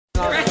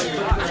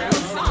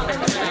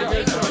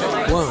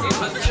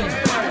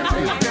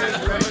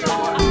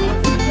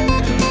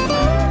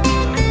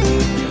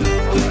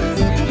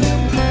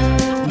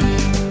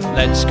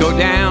Just go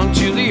down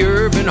to the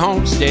urban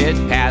homestead,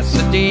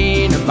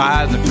 Pasadena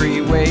by the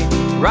freeway.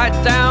 Right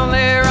down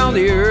there on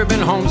the urban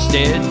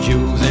homestead,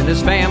 Jules and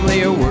his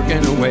family are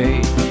working away.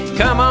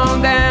 Come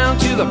on down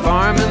to the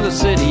farm in the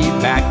city,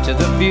 back to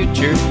the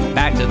future,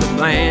 back to the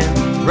plan.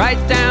 Right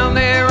down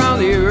there on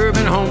the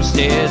urban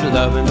homestead,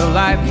 loving the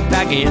life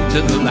back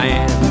into the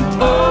land.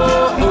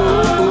 Oh,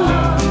 oh, oh,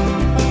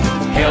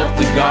 help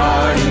the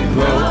garden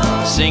grow.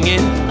 Singing,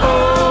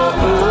 oh,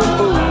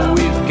 oh, oh,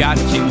 we've got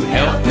to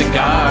help the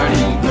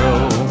garden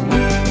grow.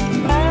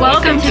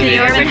 Welcome to the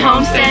Urban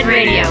Homestead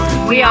Radio.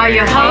 We are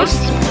your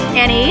hosts,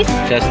 Anise,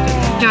 Justin,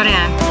 Jordan.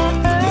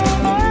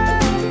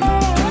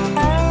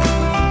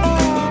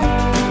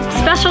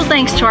 Special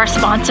thanks to our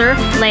sponsor,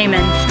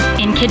 Lehman's,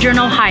 in Kidron,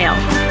 Ohio.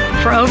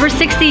 For over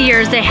 60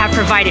 years, they have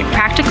provided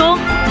practical,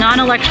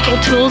 non-electrical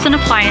tools and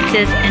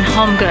appliances and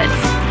home goods.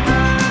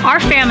 Our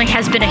family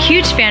has been a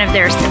huge fan of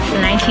theirs since the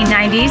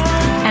 1990s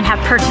and have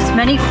purchased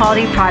many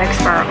quality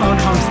products for our own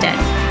homestead.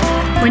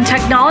 When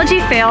technology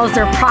fails,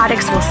 their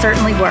products will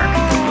certainly work.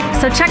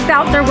 So check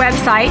out their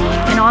website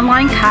and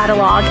online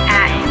catalog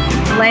at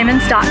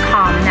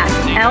lehmans.com, and that's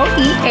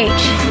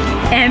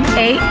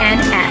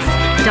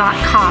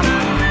LEHMANS.com.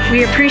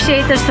 We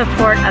appreciate the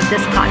support of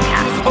this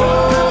podcast.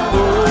 Oh,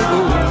 oh,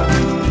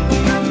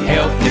 oh,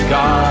 help the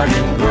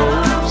garden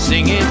grow.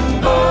 Singing,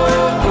 oh,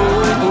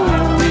 oh,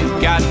 oh, we've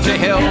got to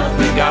help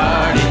the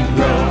garden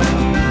grow.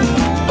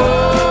 Oh,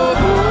 oh,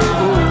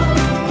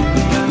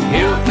 oh,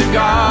 help the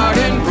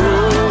garden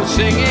grow.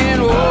 Singing,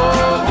 oh,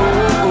 oh,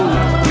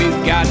 oh,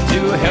 we've got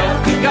to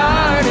help the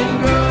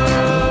garden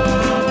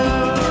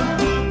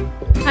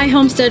grow. Hi,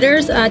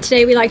 homesteaders.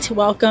 Today we'd like to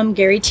welcome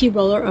Gary T.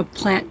 Roller of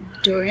Plant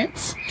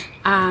Durance.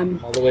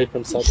 all the way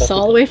from South Africa.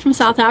 All the way from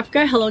South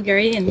Africa. Hello,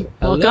 Gary, and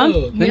welcome.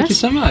 Hello, thank you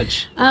so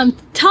much.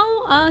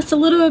 Tell us a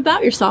little bit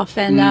about yourself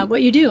and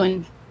what you do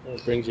and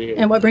What brings you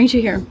here? what brings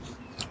you here.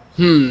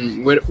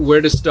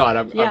 Where to start?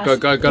 I've got a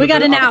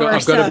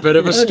bit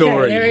of a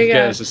story. Okay, there you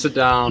go. So sit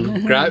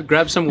down,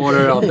 grab some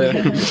water out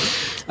there.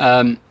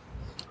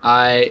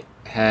 I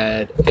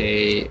had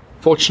a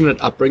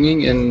fortunate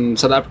upbringing in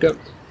South Africa.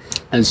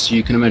 As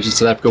you can imagine,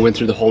 South Africa went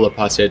through the whole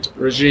apartheid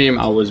regime.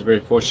 I was very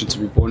fortunate to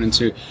be born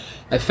into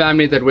a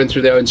family that went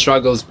through their own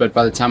struggles, but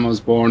by the time I was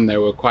born, they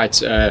were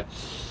quite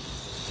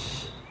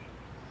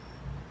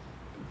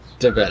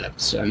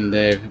developed. And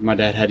my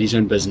dad had his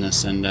own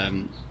business,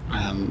 and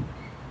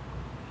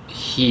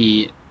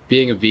he,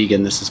 being a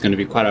vegan, this is going to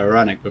be quite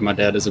ironic, but my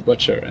dad is a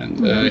butcher,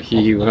 and I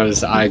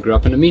grew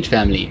up in a meat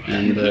family.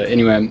 And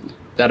anyway,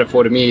 that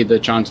afforded me the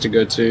chance to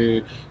go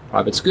to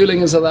private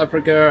schooling in South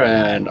Africa,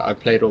 and I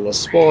played all the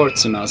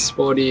sports, and I was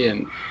sporty,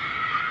 and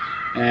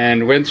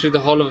went through the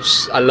whole of.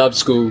 I loved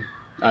school,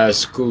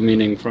 school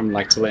meaning from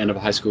like till the end of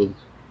high school.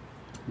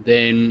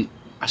 Then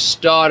I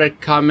started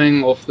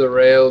coming off the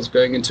rails,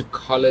 going into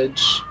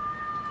college.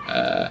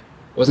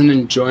 Wasn't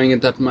enjoying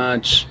it that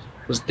much.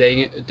 Was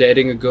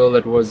dating a girl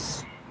that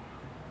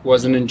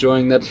wasn't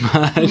enjoying that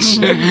much,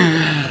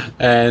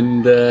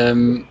 and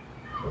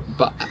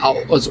but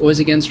I was always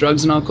against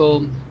drugs and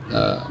alcohol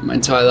my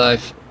entire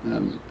life.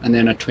 And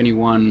then at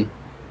 21,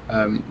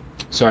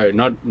 sorry,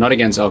 not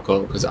against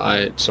alcohol, because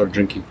I started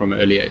drinking from an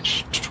early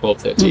age,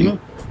 12, 13.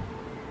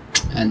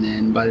 And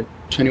then by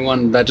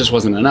 21, that just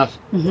wasn't enough.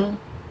 A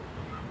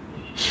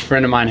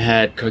friend of mine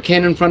had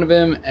cocaine in front of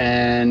him,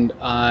 and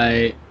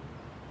I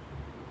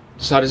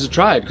decided to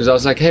try it because I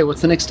was like, hey,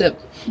 what's the next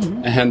step?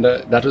 And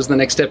that was the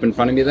next step in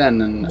front of me then.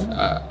 And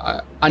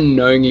I,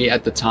 unknowingly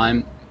at the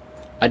time,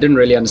 I didn't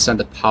really understand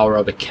the power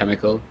of a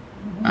chemical.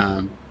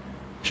 I'm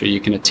sure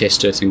you can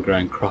attest to it in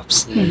growing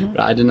crops.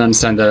 But I didn't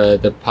understand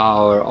the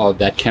power of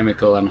that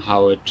chemical and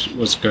how it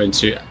was going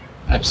to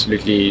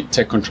absolutely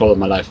take control of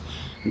my life.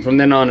 And from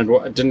then on,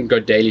 it didn't go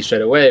daily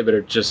straight away, but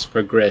it just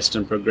progressed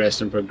and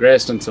progressed and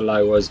progressed until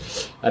I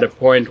was at a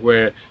point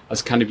where I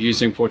was kind of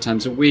using 4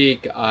 times a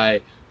week.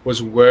 I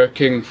was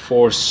working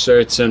for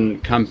certain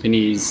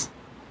companies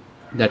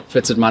that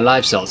fitted my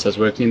lifestyle. So I was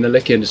working in the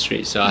liquor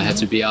industry, so I had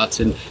to be out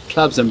in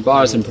clubs and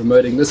bars and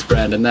promoting this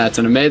brand and that,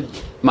 and it made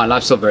my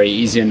lifestyle very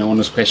easy, and no one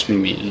was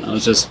questioning me, and I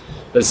was just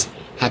this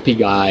happy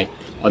guy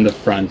on the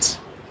front,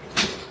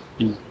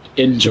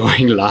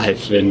 enjoying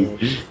life in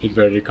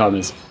inverted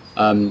commas.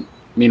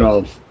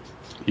 Meanwhile,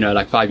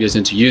 like 5 years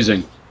into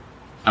using,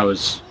 I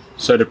was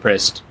so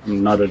depressed.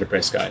 I'm not a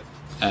depressed guy.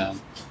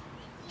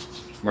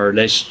 My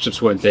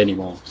relationships weren't there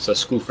anymore, so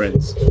school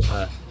friends,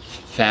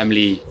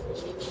 family,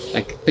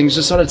 like things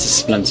just started to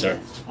splinter.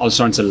 I was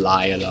starting to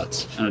lie a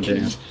lot, and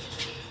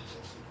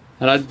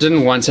I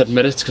didn't want to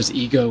admit it because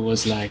ego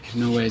was like,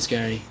 no ways,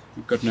 Gary,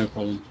 you've got no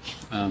problem.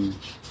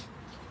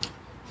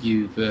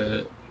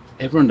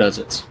 Everyone does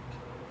it.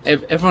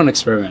 Everyone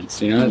experiments,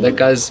 that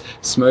guy's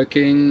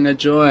smoking a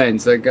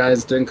joint, that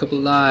guy's doing a couple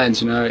of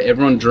lines,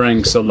 everyone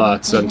drinks a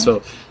lot. So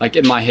until, like,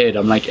 in my head,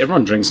 I'm like,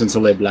 everyone drinks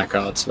until they black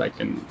out. Like,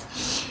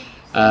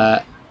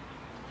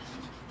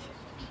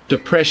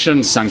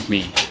 depression sunk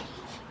me,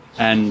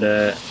 and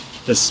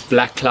this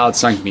black cloud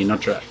sunk me,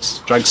 not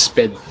drugs. Drugs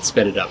sped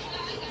it up.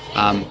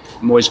 I'm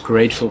always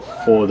grateful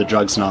for the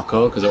drugs and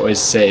alcohol, because I always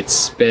say it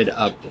sped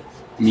up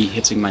me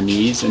hitting my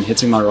knees and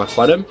hitting my rock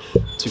bottom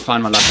to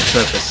find my life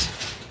purpose.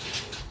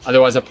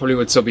 Otherwise, I probably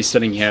would still be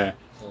sitting here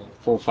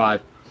 4,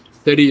 5,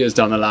 30 years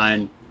down the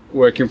line,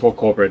 working for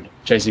corporate,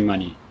 chasing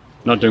money,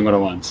 not doing what I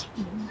want.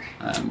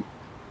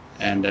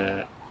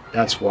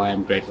 That's why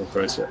I'm grateful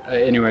for it.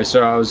 Anyway,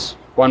 so I was,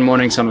 one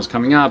morning, sun was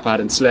coming up, I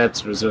hadn't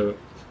slept, it was a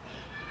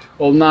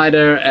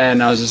all-nighter,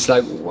 and I was just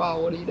like,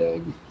 wow, what are you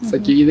doing? It's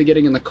like, you're either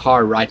getting in the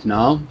car right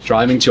now,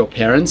 driving to your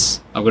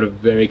parents. I've got a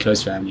very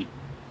close family.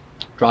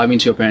 Driving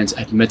to your parents,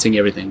 admitting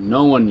everything.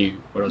 No one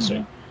knew what I was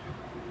doing.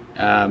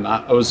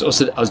 I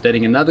was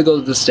dating another girl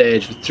at the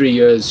stage for 3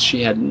 years.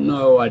 She had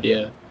no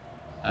idea.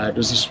 It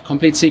was a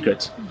complete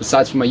secret,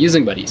 besides from my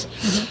using buddies.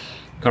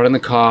 Got in the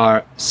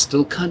car,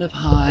 still kind of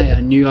high.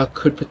 I knew I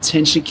could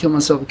potentially kill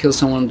myself or kill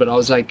someone, but I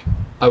was like,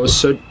 I was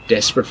so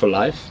desperate for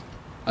life.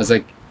 I was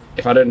like,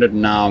 if I don't do it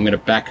now, I'm going to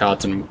back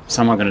out and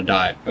somehow going to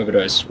die,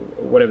 overdose,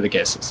 whatever the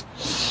case is.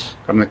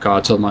 Got in the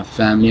car, told my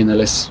family, and the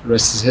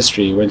rest is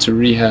history. Went to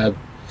rehab,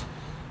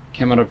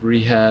 came out of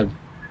rehab,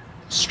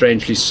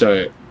 strangely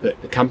so. The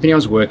company I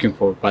was working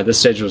for, by this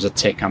stage, was a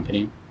tech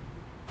company.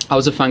 I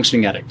was a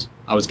functioning addict.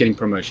 I was getting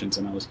promotions,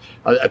 and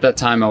at that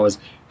time I was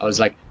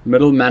like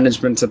middle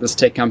management at this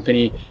tech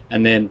company,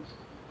 and then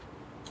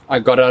I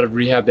got out of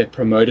rehab. They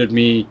promoted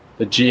me.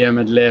 The GM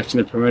had left,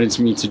 and they promoted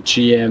me to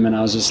GM, and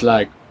I was just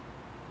like,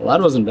 well,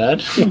 that wasn't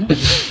bad.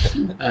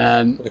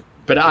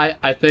 But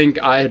I think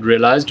I had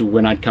realized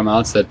when I'd come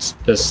out that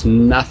there's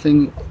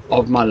nothing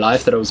of my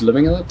life that I was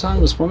living at that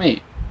time was for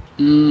me.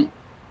 And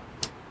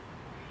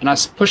I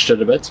pushed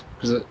it a bit,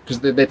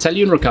 because they tell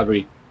you in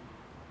recovery,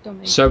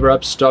 sober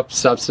up, stop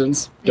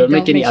substance, don't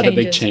make any other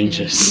big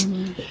changes.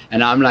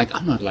 And I'm like,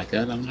 I'm not like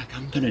that. I'm like,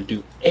 I'm going to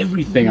do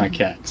everything I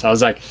can. So I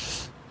was like,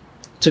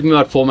 it took me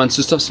about 4 months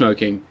to stop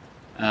smoking,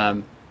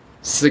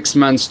 6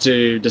 months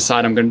to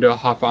decide I'm going to do a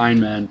half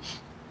Ironman.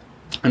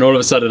 And all of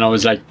a sudden I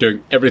was like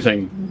doing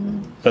everything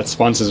that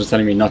sponsors were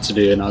telling me not to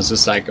do. And I was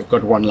just like, I've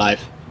got one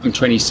life. I'm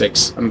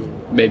 26.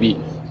 I'm maybe,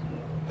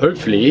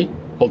 hopefully,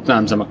 hold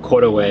thumbs, I'm a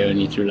quarter way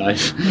only through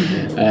life.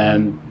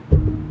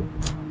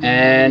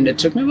 And it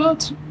took me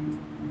about, it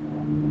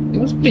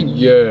was about a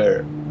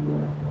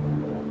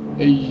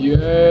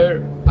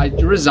year. I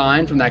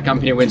resigned from that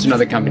company, went to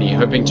another company,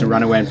 hoping to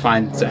run away and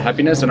find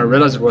happiness. And I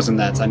realized it wasn't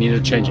that. So I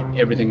needed to change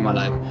everything in my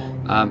life.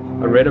 I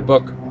read a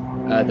book,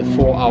 The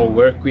 4-Hour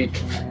Workweek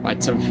by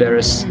Tim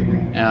Ferriss.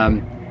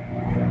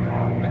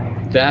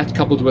 That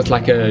coupled with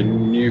like a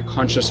new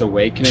conscious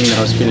awakening that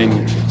I was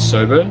feeling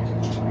sober,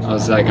 I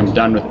was like, I'm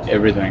done with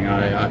everything.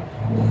 I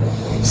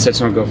said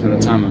to my girlfriend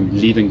at the time, I'm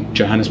leaving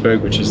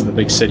Johannesburg, which is the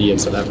big city in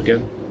South Africa.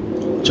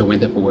 So I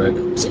went there for work.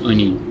 It's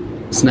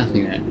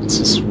nothing there. It's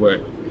just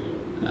work,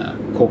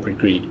 corporate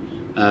greed.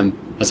 I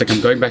was like,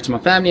 I'm going back to my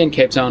family in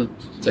Cape Town.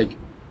 It's like,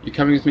 you're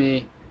coming with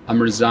me.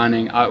 I'm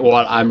resigning.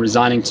 I'm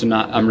resigning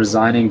tonight. I'm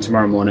resigning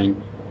tomorrow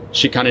morning.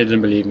 She kind of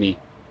didn't believe me,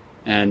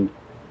 and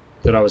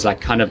that I was like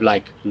kind of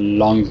like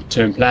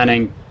long-term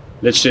planning.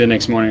 Literally the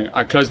next morning,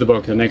 I closed the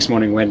book. The next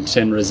morning, went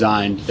and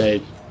resigned.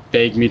 They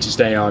begged me to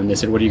stay on. They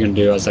said, "What are you going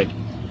to do?" I was like,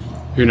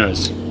 "Who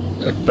knows?"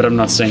 But I'm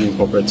not staying in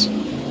corporate.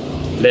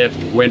 Left,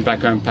 went back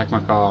home, packed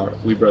my car.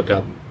 We broke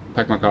up.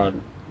 Packed my car,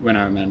 went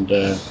home,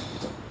 and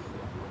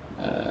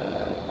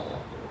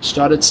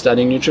started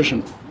studying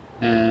nutrition.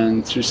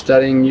 And through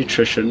studying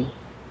nutrition,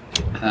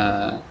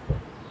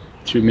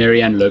 through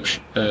Marianne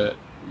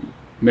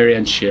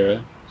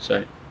Shearer,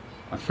 sorry,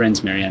 my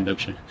friend's Marianne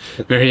Lobsher,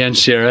 Marianne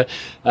Shearer,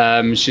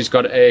 she's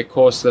got a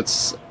course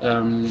that's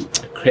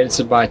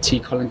accredited by T.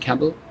 Colin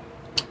Campbell,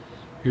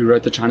 who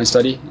wrote the China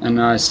study.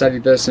 And I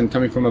studied this, and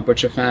coming from a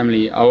butcher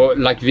family,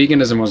 like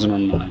veganism wasn't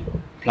on my,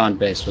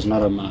 plant-based was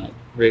not on my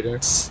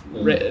radars.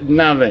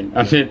 Nothing.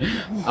 I mean,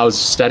 I was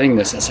studying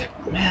this, I was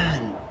like,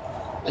 man,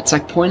 it's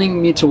like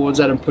pointing me towards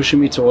that and pushing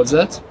me towards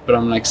that, but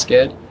I'm like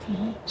scared.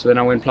 So then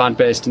I went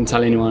plant-based, didn't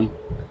tell anyone.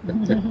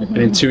 And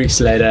then 2 weeks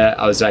later,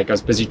 I was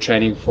busy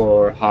training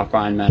for half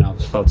Ironman. I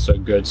felt so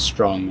good,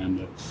 strong,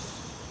 and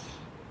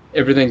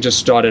everything just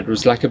started. It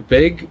was like a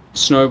big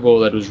snowball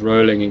that was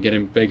rolling and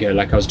getting bigger.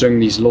 Like I was doing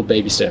these little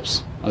baby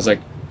steps. I was like,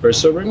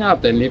 first sobering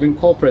up, then leaving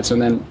corporates,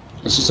 and then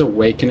it's just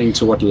awakening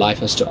to what life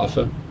has to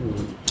offer.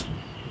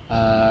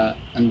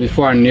 And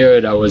before I knew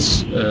it, I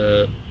was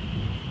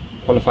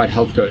qualified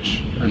health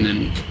coach, and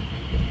then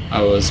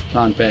I was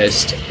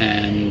plant-based,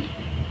 and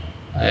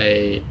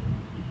I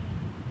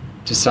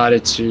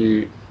decided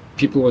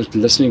people were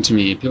listening to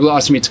me. People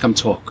asked me to come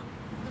talk.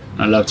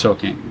 I love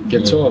talking,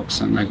 give talks.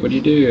 I'm like, what do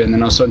you do? And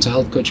then I was starting to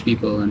health coach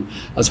people, and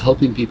I was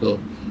helping people.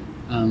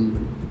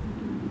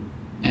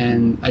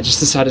 And I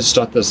just decided to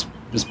start this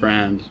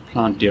brand,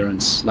 Plant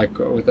Endurance, like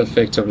with the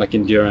effect of like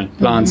endurance,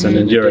 plants and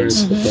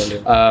endurance.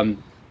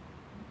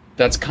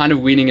 That's kind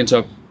of weaning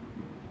into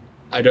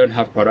I don't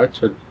have product,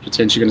 but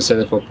potentially going to say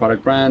that for a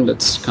product brand.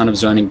 It's kind of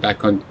zoning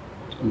back on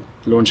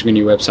launching a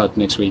new website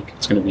next week.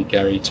 It's going to be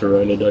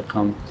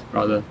GaryTirola.com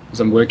rather, because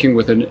I'm working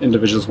with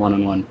individuals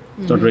one-on-one.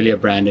 It's not really a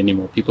brand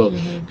anymore. People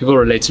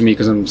relate to me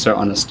because I'm so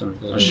honest.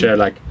 I share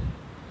like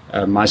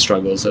my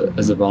struggles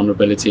as a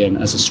vulnerability and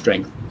as a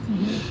strength.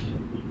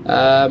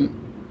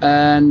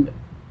 And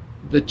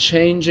the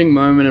changing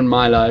moment in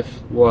my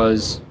life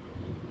was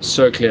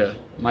so clear.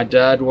 My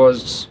dad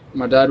weighed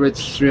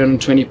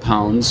 320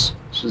 pounds,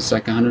 which is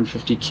like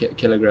 150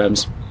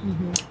 kilograms.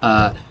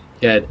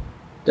 He had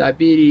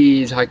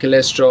diabetes, high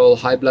cholesterol,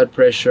 high blood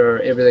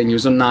pressure, everything. He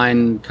was on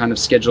 9 kind of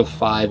Schedule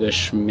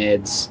 5-ish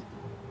meds.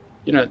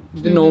 You know,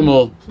 the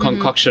normal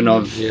concoction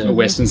of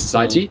Western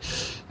society.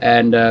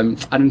 And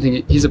I don't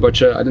think he's a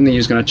butcher. I didn't think he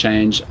was going to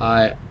change.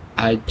 I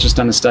just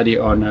done a study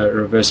on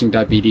reversing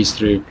diabetes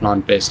through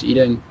plant-based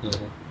eating.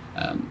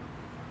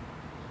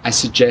 I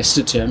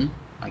suggested to him,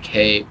 like,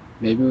 hey,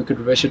 maybe we could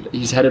reverse it.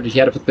 He had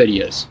it for 30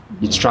 years.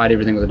 He's tried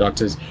everything with the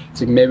doctors.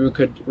 It's like, maybe we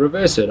could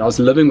reverse it. I was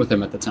living with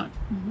him at the time.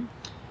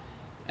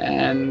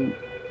 And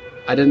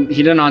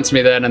he didn't answer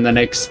me then. And the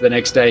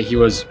next day he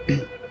was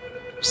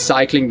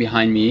cycling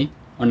behind me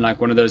on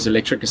like one of those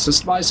electric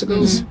assist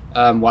bicycles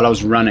while I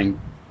was running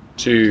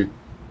to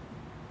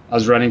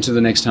the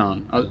next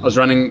town. I was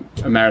running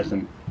a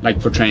marathon,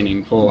 like for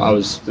training. I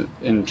was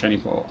in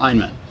training for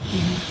Ironman.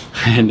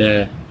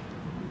 And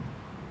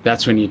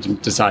that's when he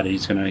decided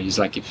he's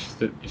like, if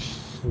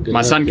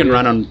my son can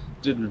run on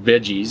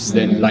veggies,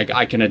 then like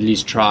I can at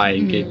least try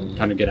and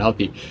get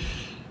healthy.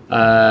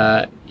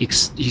 He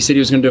said he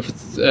was going to do it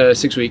for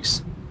 6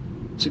 weeks.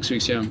 6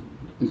 weeks, yeah.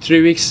 In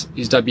 3 weeks,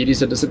 his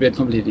diabetes had disappeared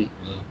completely.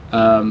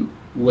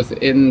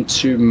 Within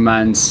 2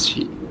 months,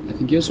 I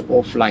think he was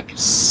off like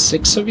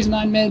 6 of his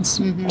 9 meds.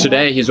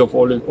 Today, he's off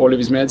all of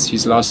his meds.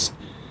 He's lost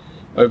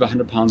over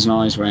 100 pounds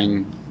now. He's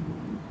weighing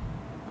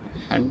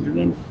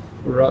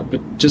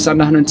but just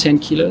under 110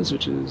 kilos,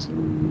 which is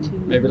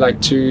maybe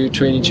like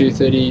 220,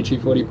 230,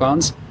 240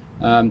 pounds.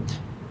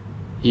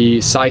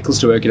 He cycles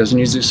to work. He doesn't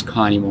use his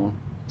car anymore.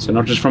 So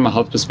not just from a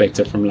health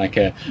perspective, from like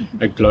a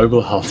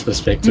global health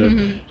perspective.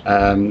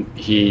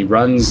 He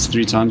runs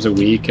 3 times a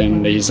week,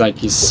 and he's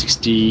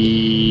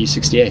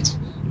 68.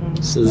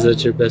 So is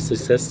that your best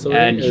success story?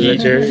 And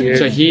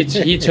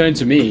he turned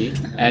to me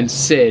and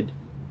said,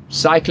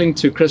 cycling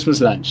to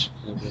Christmas lunch.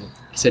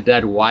 He said,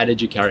 Dad, why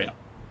did you carry on?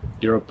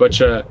 You're a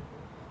butcher.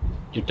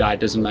 Your diet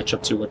doesn't match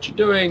up to what you're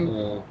doing.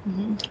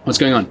 What's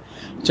going on?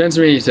 He turned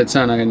to me, he said,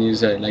 son, I'm going to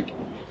use it. Like,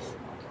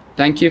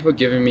 thank you for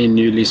giving me a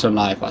new lease on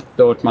life. I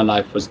thought my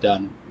life was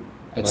done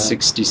at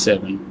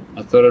 67.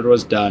 I thought it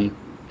was done,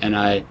 and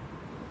I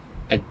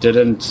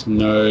didn't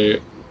know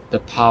the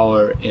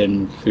power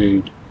in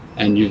food,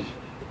 and you've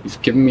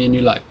given me a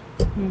new life.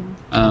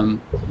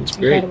 It's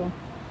great. Incredible.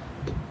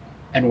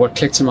 And what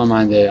clicked in my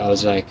mind there, I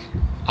was like,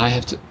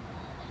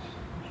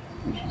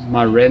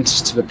 my rent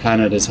to the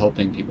planet is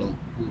helping people.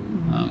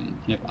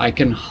 If I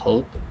can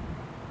help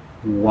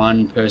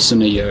one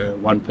person a year,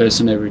 one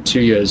person every 2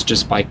 years,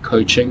 just by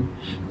coaching,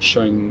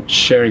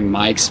 sharing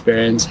my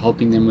experience,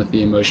 helping them with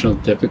the emotional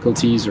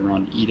difficulties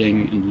around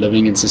eating and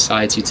living in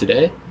society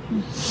today,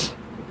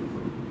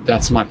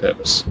 that's my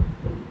purpose.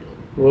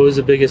 What was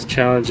the biggest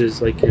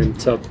challenges, like in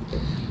South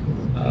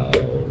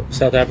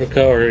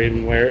Africa, or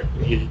in where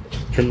you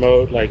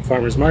promote like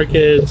farmers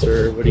markets,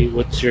 or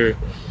what's your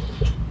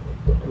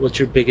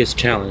biggest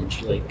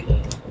challenge? Like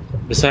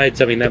besides,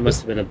 I mean, that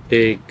must have been a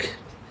big,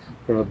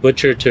 from a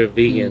butcher to a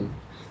vegan.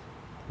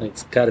 Like,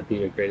 it's got to be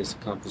your greatest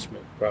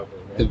accomplishment, probably.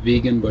 Right? The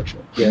vegan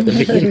butcher. Yeah, the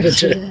vegan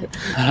butcher.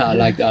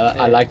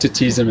 I like to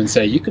tease him and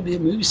say, you could be a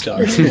movie star.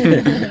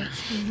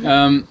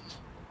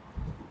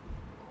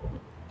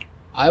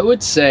 I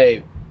would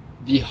say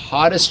the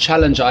hardest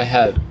challenge I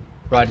have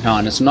right now,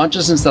 and it's not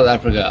just in South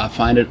Africa, I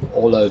find it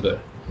all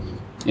over,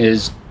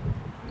 is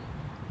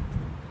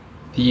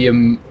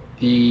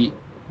the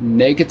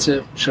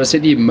negative, should I say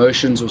the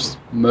emotions, or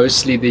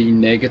mostly the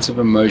negative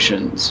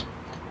emotions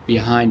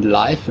behind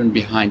life and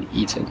behind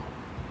eating.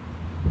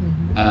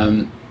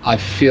 I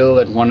feel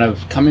that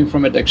coming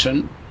from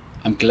addiction,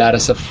 I'm glad I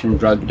suffer from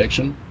drug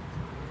addiction.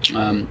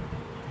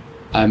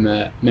 I'm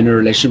in a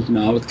relationship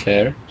now with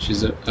Claire.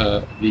 She's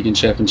a vegan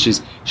chef, and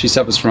she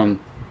suffers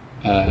from,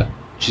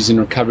 she's in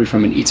recovery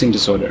from an eating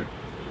disorder.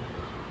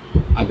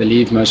 I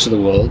believe most of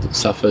the world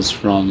suffers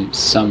from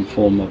some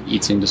form of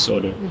eating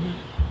disorder,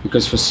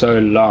 because for so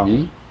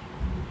long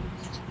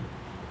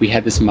we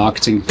had this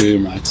marketing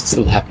boom, right? It's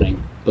still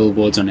happening.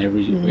 Billboards on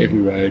every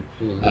road,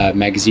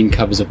 magazine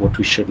covers of what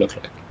we should look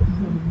like.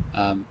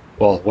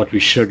 What we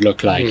should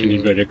look like in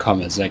inverted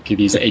commas, like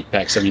these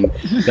 8-packs. I mean,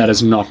 that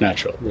is not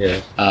natural.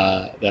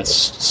 That's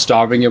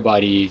starving your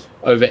body,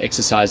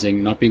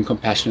 over-exercising, not being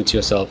compassionate to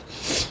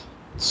yourself.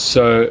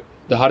 So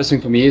the hardest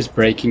thing for me is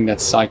breaking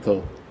that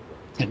cycle,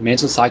 that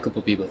mental cycle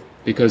for people.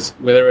 Because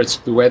whether it's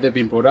the way they've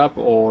been brought up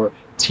or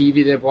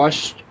TV they've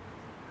watched,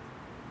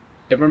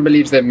 everyone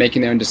believes they're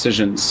making their own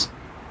decisions.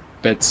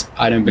 But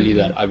I don't believe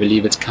that. I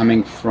believe it's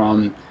coming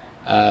from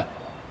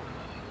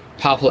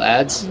powerful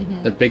ads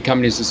that big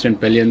companies have spent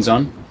billions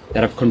on,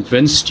 that have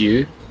convinced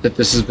you that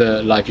this is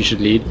the life you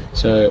should lead.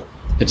 So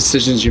the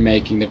decisions you're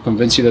making, they've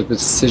convinced you that the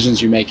decisions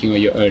you're making are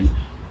your own.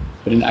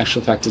 But in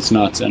actual fact, it's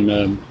not.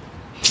 And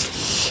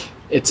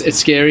it's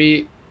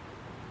scary.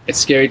 It's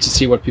scary to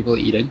see what people are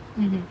eating.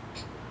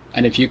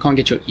 And if you can't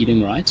get your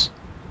eating right,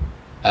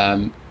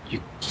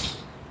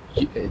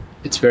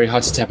 it's very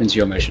hard to tap into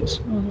your emotions.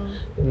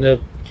 And the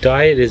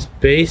diet is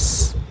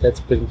base that's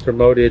been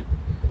promoted.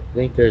 I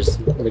think there's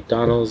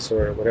McDonald's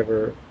or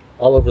whatever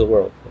all over the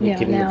world. I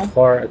think in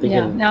Nepal or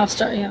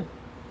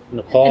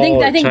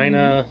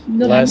China,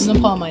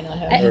 Nepal might not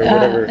have. or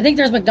whatever I think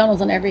there's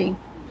McDonald's on every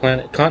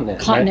continent,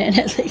 continent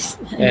at least.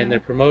 and they're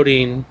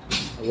promoting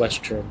a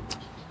Western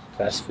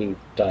fast food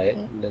diet.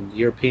 And then the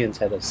Europeans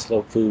had a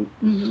slow food.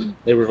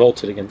 They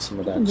revolted against some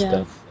of that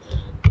stuff.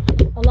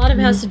 A lot of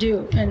it has to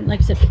do, and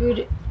like I said,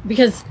 food,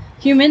 because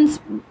humans,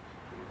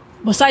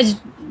 besides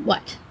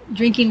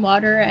drinking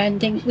water and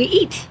things, we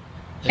eat.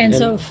 And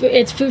so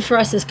it's food for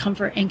us is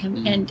comfort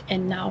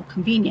and now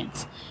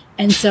convenience.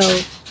 And so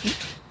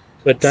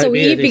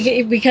we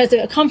eat because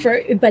of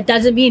comfort, but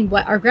doesn't mean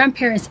what our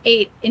grandparents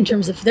ate in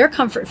terms of their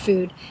comfort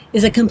food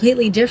is a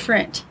completely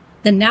different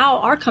than now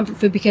our comfort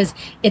food, because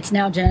it's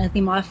now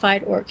genetically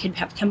modified or it could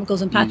have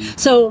chemicals and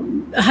So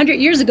 100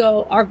 years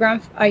ago,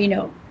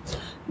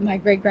 my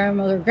great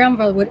grandmother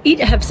would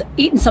have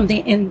eaten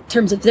something in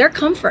terms of their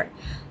comfort.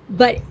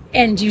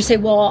 And you say,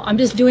 well, I'm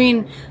just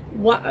doing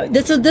what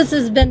this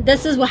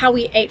is how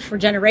we ate for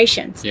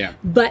generations. Yeah.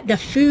 But the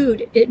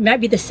food, it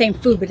might be the same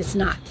food, but it's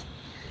not,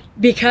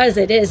 because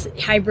it is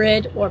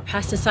hybrid or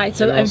pesticide.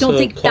 So I don't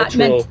think that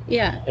meant.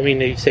 Yeah. I mean,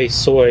 they say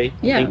soy.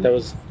 Yeah. I think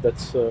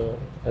that's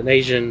an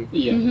Asian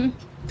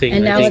thing.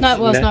 And now I it's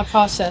think It's not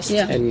processed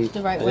and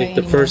the right I way think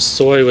the anymore. first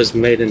soy was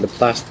made into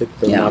plastic,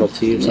 the Model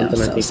T or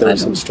something. I think there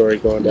was some story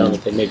going down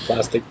that they made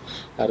plastic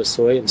out of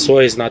soy, and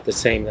soy is not the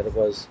same that it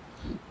was.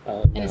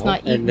 And it's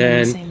not eaten and then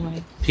in the same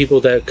way. people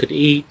that could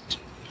eat,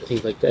 I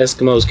think like the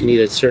Eskimos can eat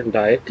a certain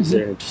diet because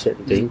they're into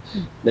certain things.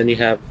 Then you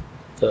have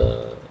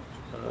the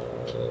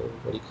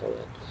what do you call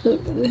that?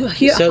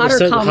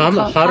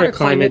 Hotter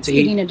climates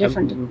eating eat a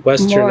different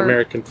Western more,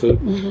 American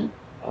food.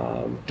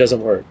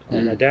 Doesn't work.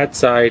 On our dad's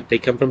side, they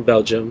come from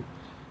Belgium.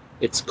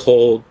 It's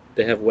cold.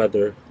 They have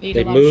weather. They eat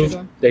They a lot of move.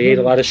 sugar. They ate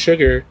a lot of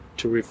sugar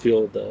to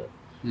refuel the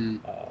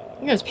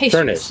It's pastries.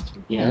 furnace.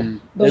 Yeah.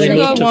 But Then they when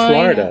moved to wine,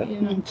 Florida.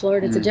 in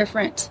Florida, it's a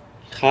different.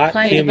 Hot,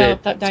 Climate. humid,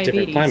 Developed that it's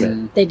different diabetes.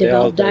 climate. They They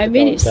all developed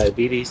diabetes. developed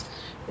diabetes.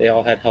 They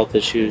all had health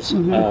issues.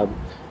 They all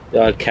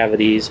had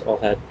cavities. All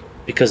had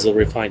because of the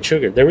refined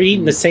sugar. They were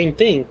eating the same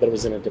thing, but it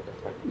was in a different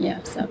climate. Yeah.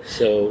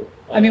 So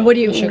I mean, what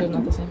do you? Sugar's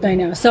not the same. I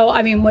know. So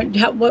I mean,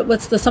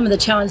 what's some of the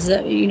challenges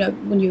that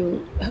when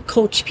you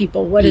coach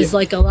people? What is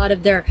like a lot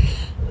of their?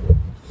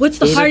 What's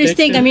the Food hardest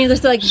thing? I addiction? mean,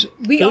 there's like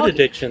food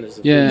addiction is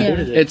a Yeah, food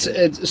addiction.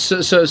 it's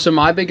so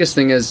my biggest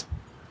thing is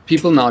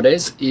people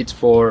nowadays eat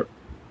for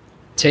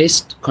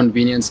taste,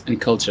 convenience, and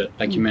culture,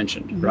 like you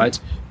mentioned, right?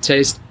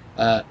 Taste.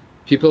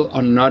 People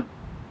are not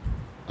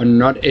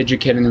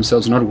educating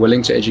themselves, not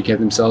willing to educate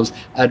themselves.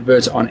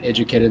 Adverts aren't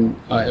educating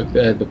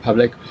the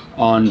public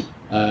on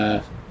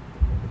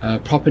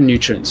proper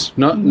nutrients,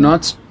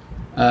 not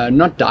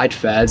diet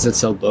fads that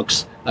sell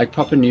books, like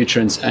proper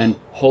nutrients and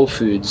whole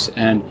foods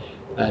and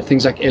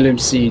things like heirloom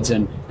seeds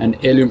and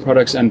heirloom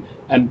products and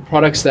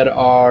products that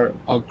are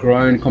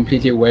grown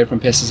completely away from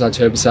pesticides,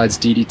 herbicides,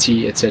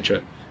 DDT,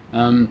 etc.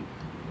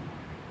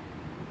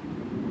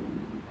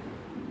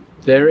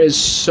 There is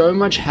so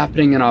much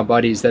happening in our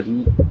bodies that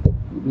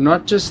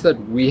not just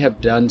that we have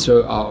done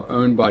to our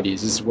own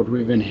bodies, this is what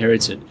we've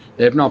inherited.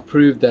 They have now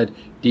proved that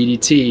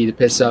DDT, the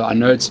pesticide, I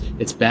know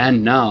it's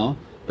banned now,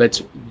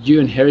 but you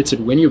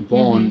inherited when you're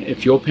born.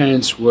 If your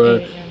parents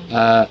were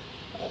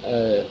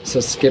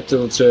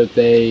susceptible to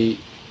it,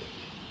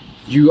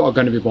 you are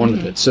going to be born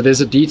with it. So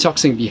there's a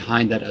detoxing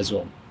behind that as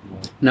well.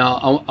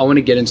 Now I want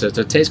to get into it.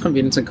 So taste,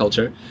 convenience, and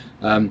culture.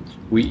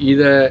 We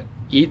either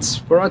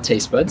eat for our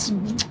taste buds.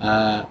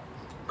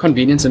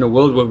 Convenience in a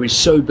world where we're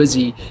so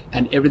busy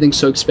and everything's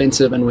so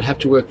expensive and we have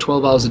to work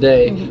 12 hours a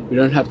day, we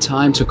don't have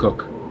time to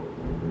cook.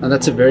 And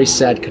that's a very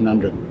sad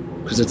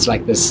conundrum, because it's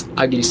like this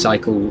ugly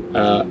cycle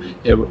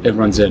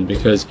everyone's in,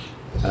 because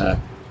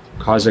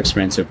cars are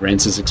expensive,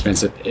 rent is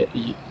expensive.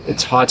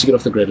 It's hard to get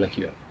off the grid like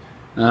you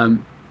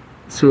have.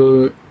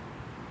 So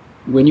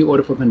when you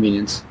order for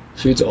convenience,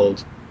 food's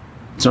old,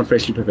 it's not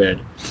freshly prepared,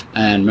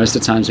 and most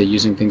of the times they're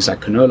using things like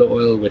canola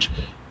oil, which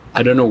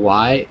I don't know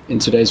why in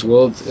today's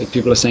world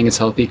people are saying it's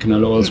healthy.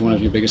 Canola oil is one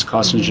of your biggest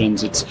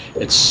carcinogens.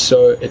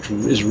 It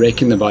is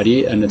wrecking the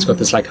body, and it's got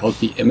this like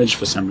healthy image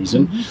for some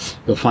reason.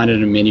 You'll find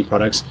it in many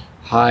products.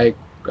 High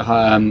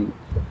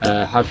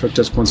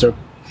fructose corn syrup.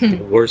 The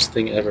worst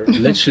thing ever.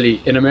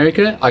 Literally in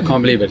America, I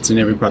can't believe it. It's in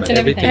every product. It's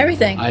in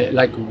everything.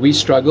 We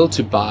struggle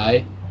to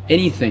buy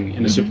anything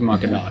in a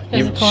supermarket now.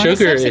 Because corn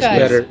Sugar is subsidized.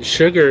 better.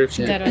 Sugar,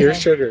 Yeah. pure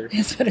sugar.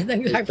 That's what I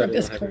think. It's better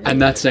than high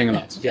And that's saying a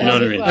lot. Yeah. You know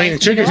what I mean? I mean,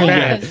 sugar's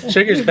bad.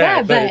 Sugar's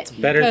bad, but it's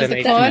better Because than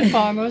the corn 18.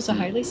 farmers are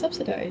highly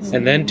subsidized.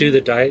 And then do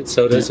the diet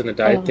sodas and the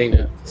diet thing.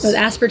 With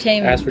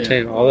aspartame.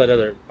 Aspartame, all that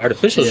other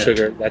artificial Yeah.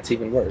 sugar, that's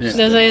even worse.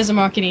 Yeah. There is a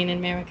marketing in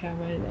America,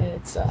 but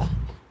it's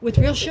with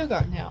real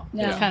sugar now.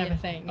 Yeah. Kind of a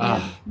thing.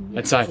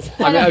 It's like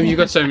I mean, you've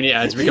got so many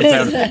ads. We can play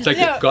on. It's like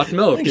Yeah. got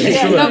milk.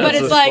 Yeah, no, but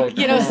it's like,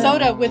 like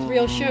soda with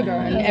real sugar.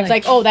 And it's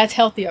like, oh, that's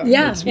healthier.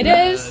 Yeah. It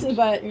is,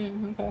 but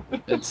okay.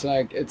 it's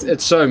like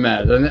it's so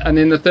mad. And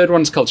then the third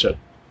one's culture.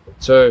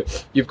 So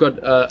you've got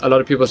a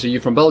lot of people. So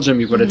you're from Belgium.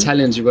 You've got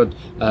Italians. You've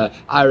got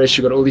Irish.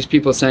 You've got all these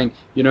people saying,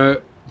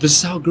 this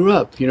is how I grew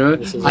up.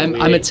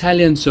 I'm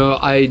Italian, so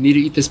I need to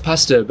eat this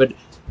pasta. But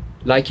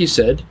like you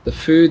said, the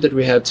food that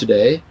we have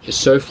today is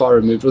so far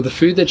removed, or the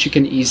food that you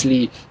can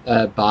easily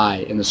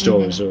buy in the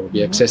stores or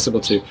be accessible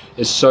to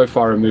is so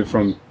far removed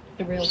from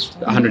The real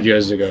stuff. 100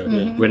 years ago,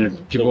 when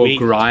people were wheat,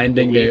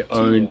 grinding the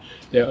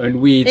their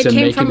own wheat It and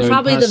came making from their own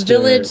probably the pasta.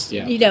 village.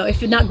 Yeah.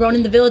 If it's not grown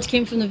in the village,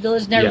 came from the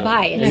village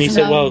nearby. Yeah. And And he it's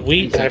said, not- well,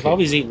 wheat, Exactly. I've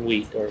always eaten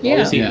wheat, or I've Yeah.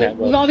 always eaten Yeah. that.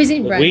 We've always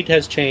eaten the bread. wheat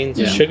has changed,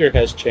 the Yeah. sugar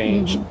has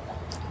changed,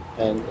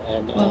 and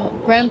Well,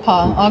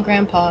 our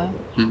grandpa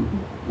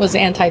was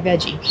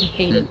anti-veggie. He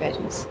hated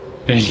veggies.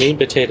 meat and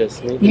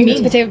potatoes. Meat. He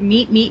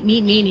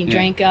Yeah.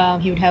 drank.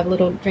 He would have a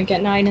little drink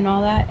at night and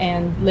all that,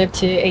 and lived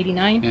to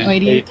 89 Yeah. or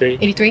 83.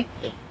 83.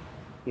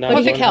 Not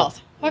Perfect one-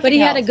 health. But he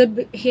had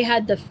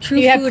the true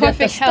He had food at the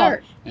perfect health.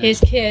 start.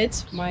 His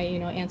kids, my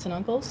aunts and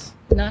uncles,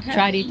 Not healthy.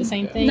 tried to eat the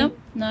same thing. Nope,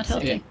 not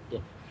healthy.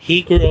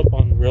 He grew up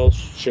on real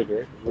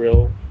sugar,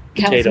 real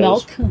Cow's potatoes,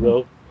 milk.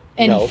 real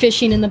And milk,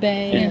 fishing in the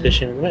bay. and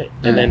fishing in the way.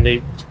 And then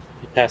they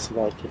passed it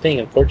on to the thing.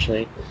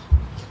 Unfortunately,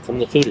 some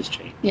of the food has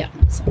changed. Yeah.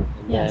 So,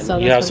 Yeah, And so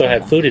you that's also what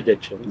have I- food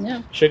addiction.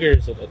 Yeah. Sugar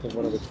is, I think,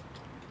 one of the.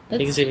 I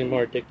think that's, it's even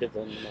more addictive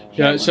than.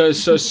 Yeah, so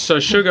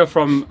sugar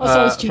from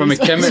Also is from a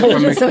cheese.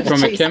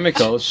 from a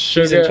chemical, and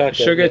sugar,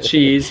 chocolate.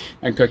 cheese,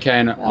 and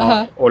cocaine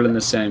are all in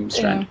the same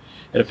strand.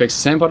 It affects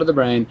the same part of the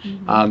brain.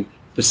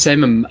 The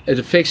same. It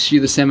affects you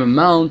the same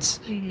amount.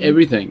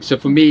 Everything. So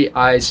for me,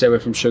 I stay away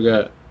from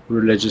sugar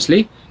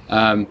religiously.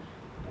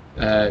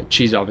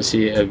 Cheese,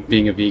 obviously,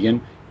 being a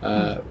vegan,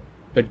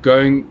 but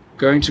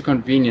going to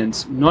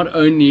convenience. Not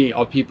only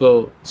are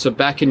people so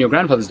back in your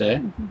grandfather's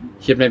day,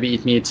 he'd maybe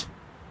eat meat.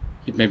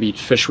 He'd maybe eat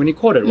fish when he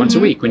caught it once a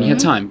week when he had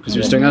time because he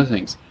was doing other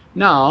things.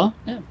 Now,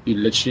 you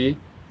literally,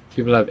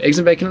 people have eggs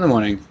and bacon in the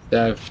morning, they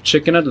have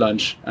chicken at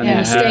lunch, and Yeah.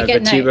 they Steak have a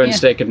at night, T-bone yeah.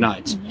 steak at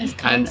night. It's And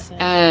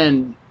constant.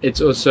 and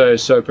it's also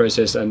so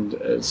processed and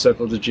so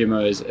full of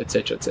GMOs,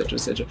 etc., etc.,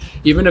 etc.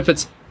 Even if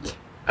it's,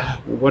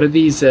 what are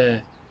these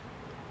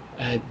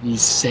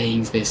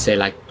sayings they say,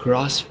 like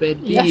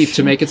grass-fed beef, Yes.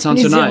 to make it sound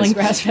New so Zealand nice?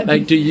 grass-fed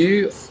Like, beef. do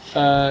you,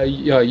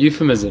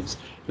 euphemisms,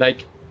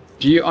 like,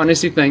 do you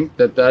honestly think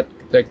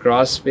that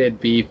grass-fed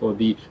beef or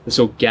this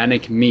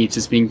organic meat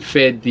is being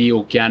fed the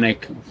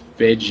organic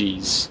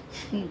veggies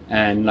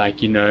and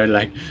like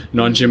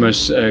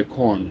non-GMO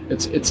corn?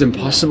 It's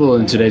impossible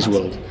in today's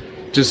world.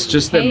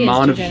 Just the Hay is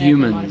amount of genetically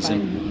humans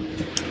modified.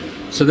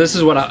 and so this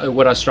is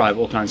what I strive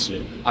all clients to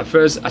do.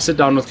 I sit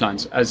down with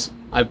clients as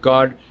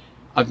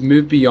I've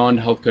moved beyond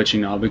health coaching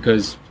now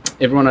because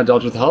everyone I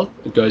dealt with health,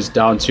 it goes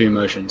down to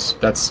emotions.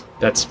 That's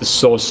the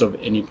source of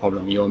any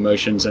problem, your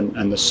emotions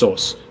and the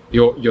source,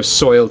 your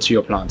soil to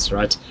your plants,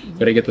 right?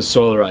 Got to get the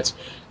soil right.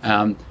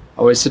 I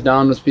always sit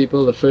down with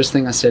people. The first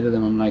thing I say to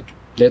them, I'm like,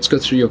 let's go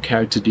through your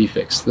character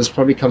defects. This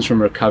probably comes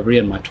from recovery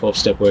and my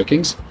 12-step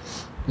workings.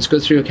 Let's go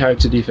through your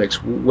character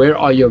defects. Where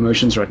are your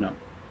emotions right now?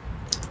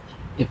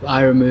 If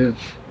I remove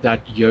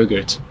that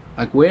yogurt,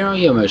 like where are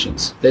your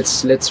emotions?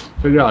 Let's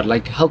figure out,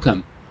 like, how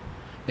come?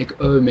 Like,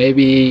 oh,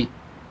 maybe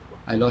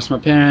I lost my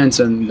parents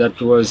and that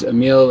was a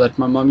meal that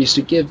my mom used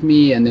to give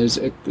me and there's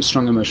a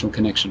strong emotional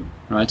connection,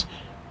 right?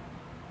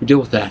 We deal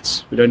with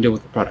that. We don't deal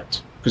with the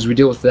product. Because we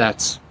deal with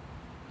that,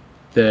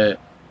 the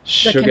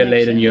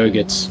sugar-laden connection.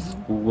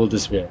 yogurts will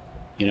disappear,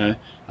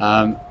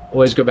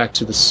 Always go back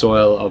to the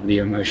soil of the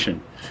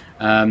emotion.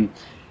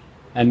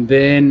 And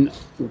then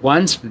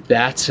once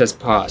that has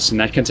passed, and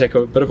that can take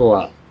a bit of a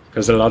while,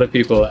 because a lot of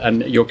people,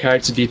 and your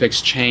character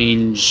defects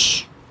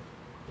change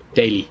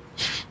daily.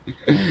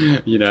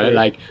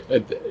 Like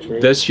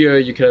this year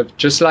you could have,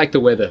 just like the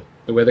weather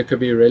could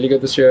be really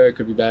good this year, it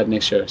could be bad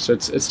next year. So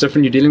it's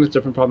different. You're dealing with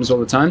different problems all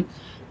the time.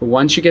 But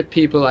once you get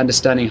people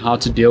understanding how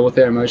to deal with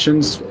their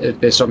emotions,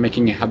 they start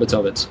making a habit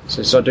of it. So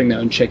they start doing their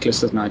own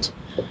checklist at night.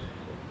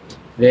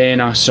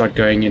 Then I start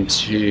going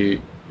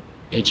into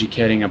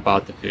educating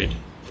about the food.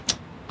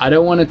 I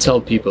don't want to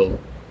tell people.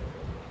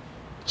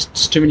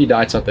 There's too many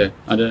diets out there.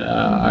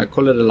 I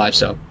call it a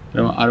lifestyle. I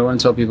don't want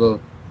to tell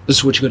people this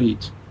is what you got to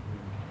eat.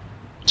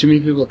 Too many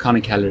people are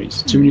counting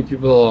calories. Too many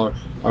people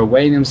are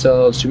weighing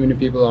themselves. Too many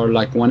people are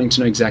like wanting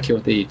to know exactly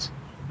what they eat.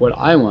 What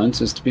I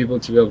want is people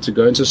to be able to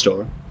go into a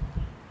store,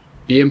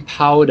 be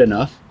empowered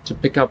enough to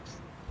pick up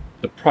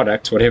the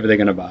product, whatever they're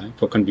going to buy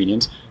for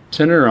convenience,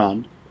 turn it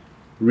around,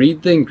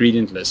 read the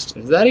ingredient list.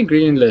 If that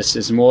ingredient list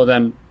is more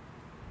than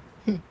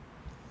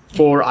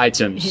 4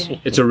 items,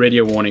 it's already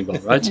a warning bell,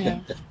 right? Yeah.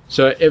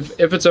 So if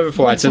it's over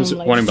 4 That's items,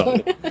 on warning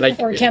lights. bell. Like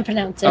or can't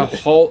pronounce a it.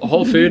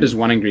 whole food is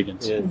one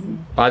ingredient. Yeah.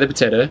 Buy the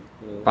potato,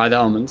 buy the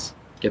almonds,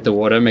 get the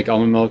water, make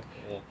almond milk,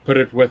 Yeah. put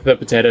it with the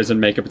potatoes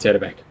and make a potato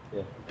bake.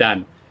 Yeah.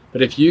 Done.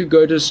 But if you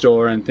go to the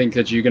store and think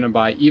that you're going to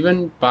buy,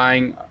 even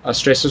buying, I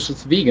stress this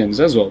with vegans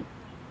as well.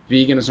 If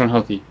vegan is not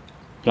healthy,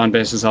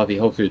 plant-based is healthy,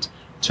 whole foods.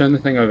 Turn the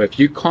thing over. If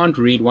you can't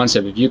read one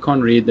step, if you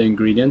can't read the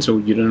ingredients or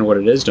you don't know what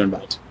it is, don't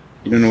buy it.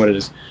 You don't know what it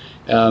is.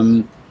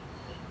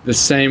 The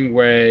same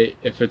way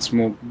if it's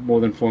more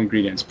than 4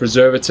 ingredients.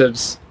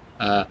 Preservatives,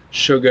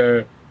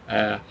 sugar,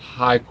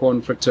 high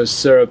corn fructose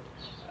syrup,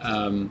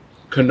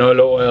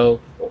 canola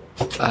oil,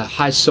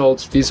 high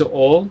salt. These are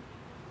all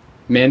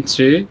meant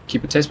to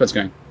keep your taste buds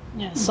going.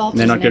 Yeah, salt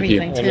They're is not and good for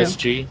you. everything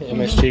too.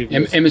 MSG.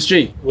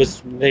 MSG.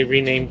 Was they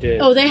renamed it?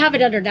 Oh, they have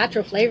it under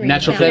natural flavoring.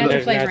 Natural now. flavor.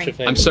 Natural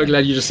flavoring. I'm so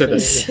glad you just said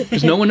this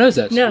because no one knows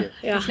that. No,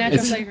 yeah. It's natural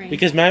It's- flavoring.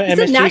 Because my Is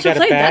it MSG natural got a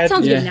flavor? That bad.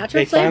 sounds Yeah. good.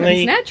 Natural They flavor.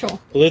 finally- It's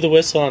natural. Blew the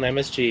whistle on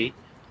MSG,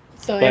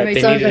 So but they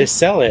everybody needed to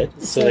sell it,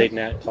 so So- they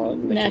call it Natural.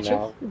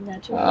 Natural.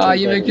 Natural. Ah,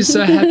 you make me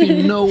so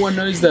happy. No one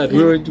knows that.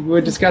 We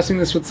were discussing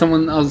this with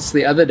someone else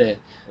the other day.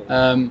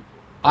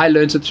 I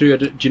learned it through.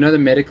 Do you know the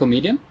medical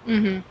medium?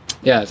 Mm-hmm.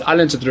 Yes, I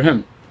learned it through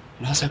him.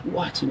 And I was like,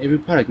 what? In every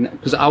product?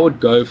 Because I would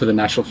go for the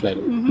natural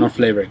flavor, not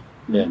flavoring.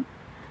 Yeah.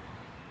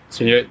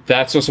 So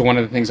that's also one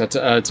of the things I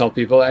tell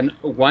people. And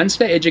once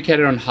they're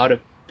educated on how to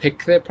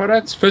pick their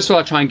products, first of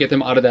all, I try and get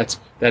them out of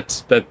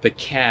the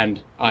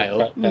canned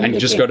aisle and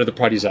just go to the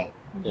produce aisle.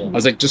 Yeah. I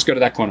was like, just go to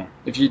that corner.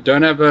 If you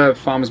don't have a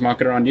farmer's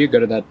market around you, go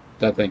to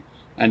that thing.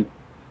 And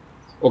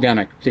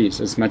organic,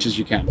 please, as much as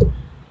you can.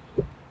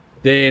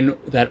 Then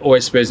that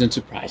always spurs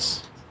into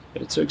price.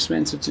 But it's so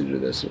expensive to do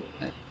this.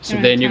 So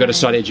Yeah, then you got to time.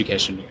 start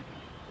education,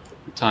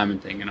 time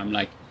and thing. And I'm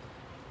like,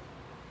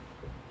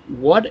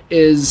 what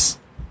is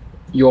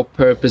your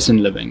purpose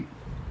in living,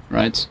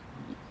 right?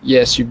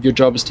 Yes, your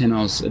job is 10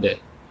 hours a day.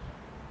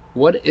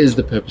 What is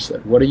the purpose of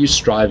that? What are you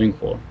striving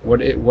for?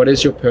 What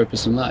is your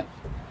purpose in life?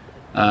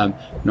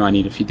 No, I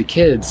need to feed the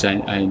kids. I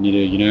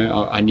need to,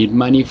 I need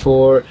money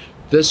for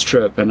this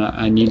trip, and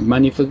I need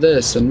money for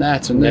this and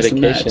that and this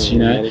and that, Medication,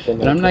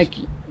 medical And I'm like,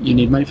 you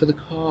need money for the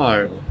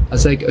car. I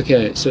was like,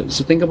 okay, so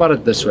think about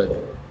it this way,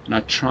 and I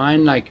try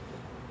and like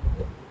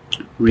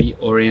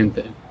reorient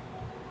them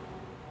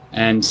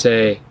and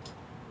say,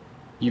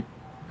 you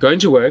going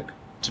to work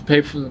to pay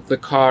for the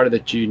car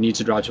that you need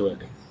to drive to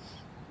work,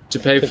 to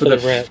pay for the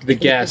rent. the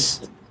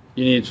gas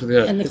you need for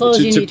the And the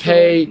clothes you to need for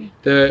pay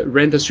the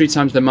rent that's 3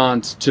 times the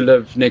amount to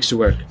live next to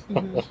work.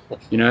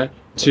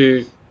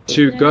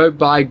 To go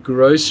buy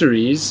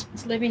groceries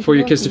It's living for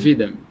your kids to healthy. feed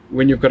them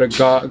when you've got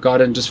a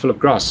garden just full of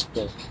grass.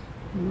 Yeah.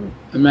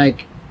 I'm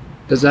like,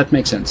 does that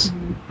make sense?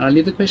 And I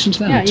leave the question to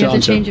them Yeah, to you have to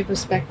answer. change your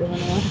perspective on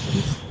a lot of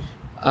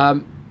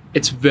things.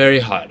 It's very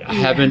hard. I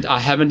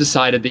haven't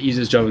decided the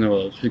easiest job in the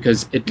world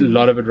because a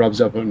lot of it rubs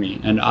up on me,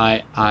 and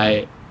I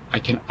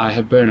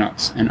have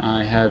burnouts, and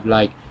I have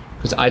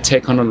because I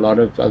take on a lot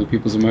of other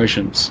people's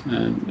emotions,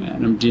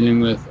 and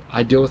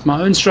I deal with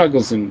my own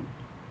struggles, and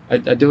I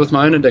deal with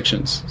my own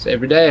addictions. So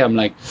every day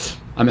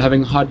I'm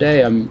having a hard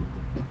day.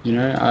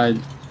 I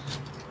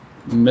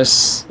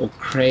miss or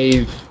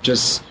crave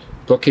just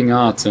booking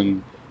out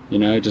and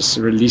just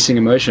releasing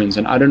emotions,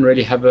 and I don't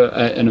really have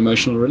an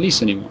emotional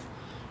release anymore.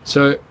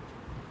 So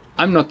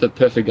I'm not the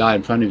perfect guy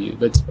in front of you,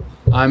 but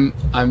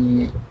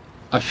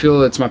I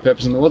feel it's my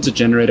purpose in the world to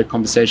generate a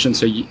conversation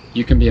so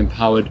you can be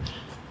empowered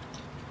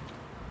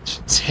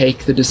to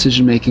take the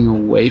decision making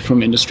away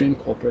from industry and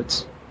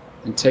corporates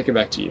and take it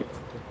back to you.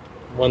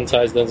 One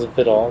size doesn't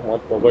fit all.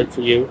 What worked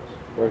for you,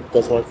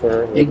 doesn't work for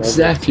her.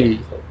 Exactly.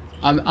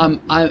 And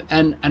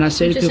I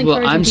say to Just people,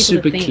 encouraging I'm people to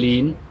super think.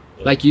 clean.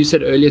 Like you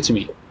said earlier to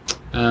me,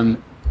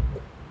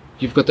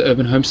 you've got the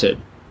urban homestead.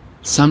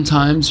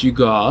 Sometimes you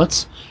go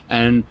out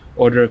and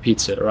order a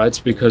pizza,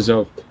 right? Because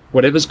of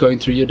whatever's going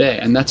through your day,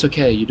 and that's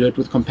okay. You do it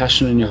with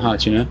compassion in your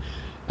heart,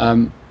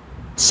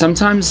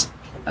 Sometimes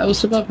I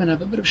also go up and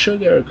have a bit of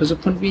sugar because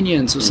of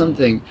convenience or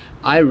something.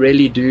 I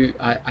really do.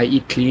 I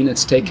eat clean.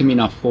 It's taken me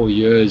now 4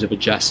 years of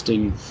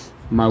adjusting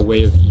my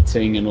way of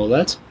eating and all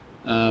that.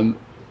 I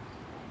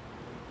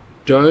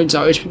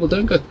wish people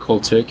don't go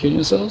cold turkey on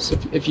yourselves.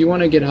 If you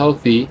want to get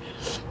healthy,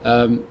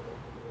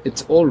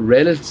 it's all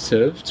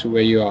relative to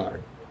where you are.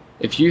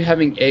 If you're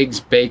having eggs,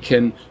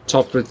 bacon,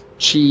 topped with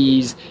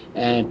cheese,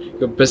 and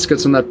your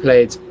biscuits on that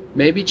plate,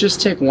 maybe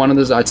just take one of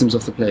those items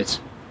off the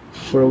plate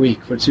for a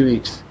week, for 2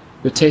 weeks.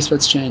 Your taste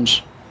buds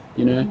change,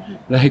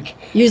 like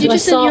Use You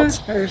less just said you're-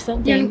 salt or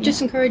something. You're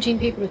just encouraging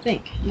people to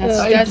think. Yeah.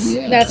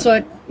 That's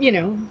what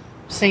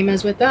same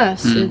as with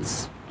us.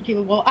 It's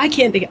people. Well, I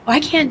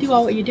can't do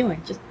all what you're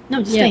doing. Just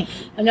think.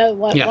 I know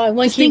one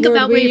Just key think word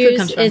about we where your food use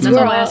comes from. is That's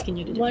we're all I'm all- asking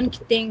you to do. One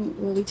thing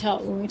when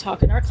we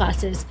talk in our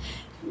classes,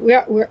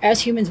 we're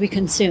as humans we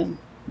consume.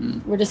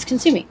 We're just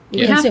consuming.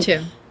 You have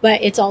consume. to.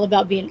 But it's all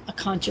about being a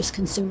conscious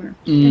consumer.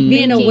 Mm.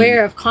 Being Thinking.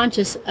 aware of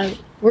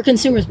we're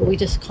consumers, but we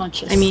just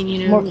conscious. I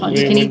mean, more you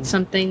conscious. can eat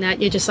something that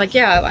you're just like,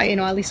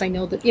 at least I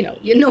know that,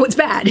 it's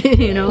bad,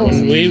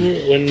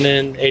 When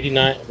in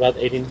 89, about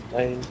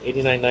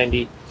 89,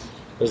 90,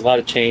 there's a lot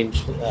of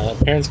change.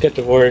 Parents get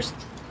divorced.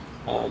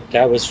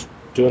 Dad was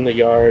doing the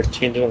yard,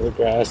 changing over the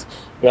grass.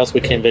 We also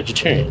became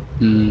vegetarian.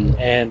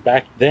 And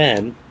back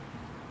then,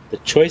 the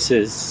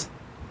choices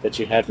that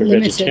you had for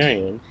Limited.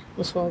 vegetarian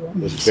Was horrible.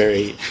 was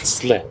very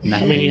slim.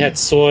 I mean, you had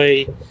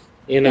soy,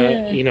 in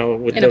a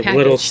with In a the package.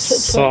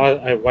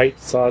 little white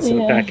sauce in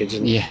a Yeah. package,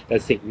 and Yeah.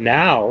 that's the thing.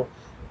 Now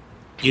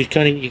you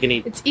can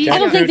eat. It's easy. I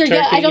don't think jackfruit they're.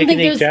 turkey, I don't you think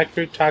can eat there's.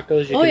 jackfruit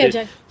tacos. You Oh can yeah, do,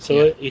 Jack.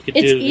 so you could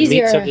It's do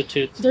easier. meat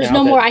substitutes. There's now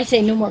no that- more. I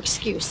say no more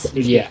excuse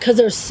Yeah. because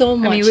there's so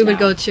much. I mean, we would now.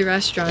 go to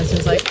restaurants and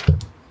it's like,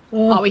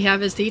 all we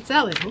have is to eat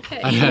salad.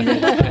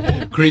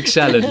 Okay. Greek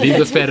salad. Leave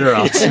the feta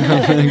out.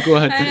 Go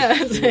ahead.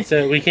 I know.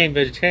 So we came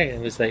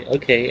vegetarian. It was like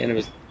okay, and it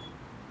was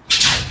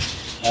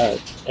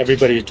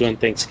everybody was doing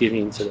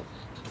Thanksgiving, so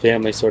the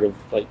family sort of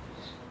like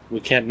we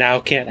can't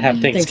have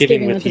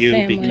Thanksgiving with the you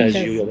family because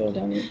 'cause you don't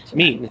don't eat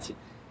meat. And it's,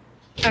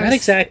 not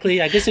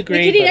exactly. I disagree.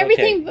 We could eat but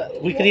everything. okay.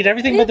 But, We could eat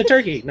everything but the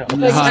turkey. No.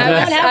 No,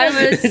 I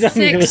was It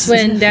 6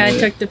 when Dad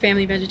took the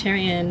family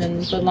vegetarian,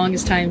 and the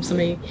longest time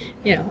somebody,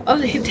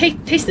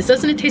 taste this.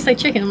 Doesn't it taste like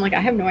chicken? I'm like,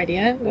 I have no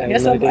idea.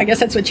 I guess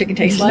that's what chicken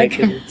tastes like.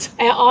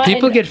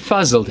 People get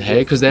fuzzled, hey,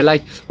 because they're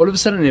like, all of a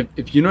sudden,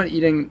 if you're not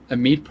eating a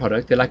meat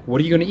product, they're like,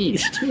 what are you going to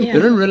eat? Yeah. They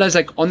don't realize,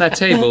 like, on that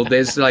table,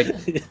 there's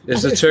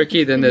the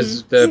turkey, then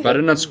there's the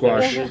butternut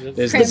squash,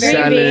 there's the Cranberry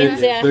salad,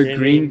 beans, yeah. the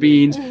green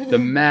beans, the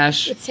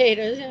mash.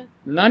 potatoes. Yeah.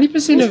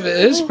 90% of it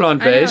is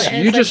plant-based. I know,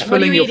 and You're it's just like, what are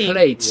filling you your eating?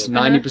 plates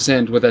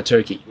 90% with that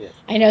turkey.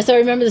 I know. So I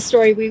remember the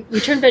story. We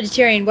turned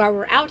vegetarian while we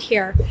were out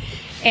here,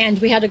 and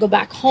we had to go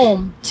back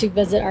home to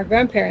visit our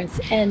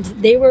grandparents, and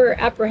they were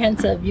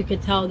apprehensive. You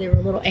could tell they were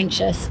a little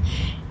anxious,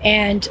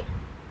 and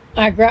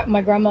my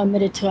grandma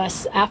admitted to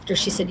us after.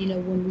 She said,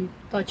 when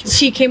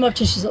she came up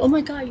to us, she said, "Oh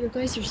my God, you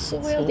guys are so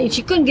healthy." And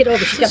she couldn't get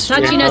over it. She kept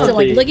touching us and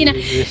like looking at.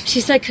 She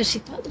said because she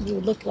thought we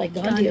would look like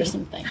Gandhi or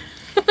something.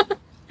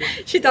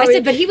 She I thought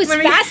said, but he was when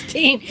we-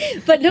 fasting.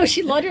 But no,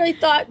 she literally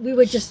thought we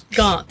would just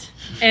gaunt.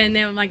 And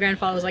then my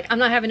grandfather was like, I'm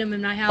not having them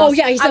in my house. Oh,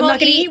 yeah, he said, I'm won't not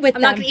gonna eat with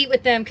I'm not them." going to eat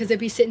with them because they'd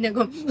be sitting there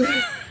going,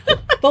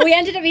 But we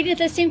ended up eating at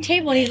the same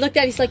table, and he looked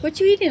at. He's like, "What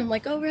you eating?" I'm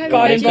like, "Oh, we're having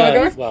Garden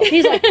vegetarian." burger. Well,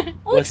 He's like, "Oh,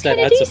 what's it's that?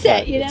 kind of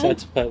decent, you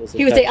know."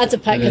 He would say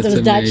 "Atzaput" because it was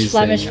That's Dutch amazing.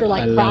 Flemish for I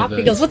like love crop. He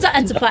it. goes, "What's an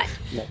Atzaput?"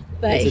 No.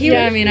 But Is it he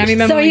yeah, would, I mean, I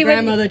remember So my he would-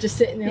 grandmother just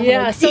sitting there.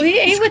 yeah. like, So he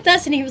ate with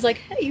us, and he was like,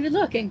 hey, "You would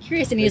look and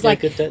curious," and he's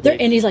like, They look "They're good.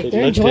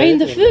 they're Look enjoying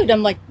the good. food."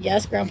 I'm like,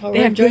 "Yes, Grandpa, they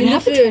we're have good enjoying the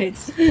food."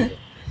 appetites.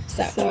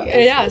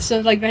 So, So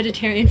like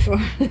vegetarian for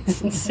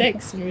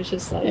 6, and it was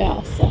just like,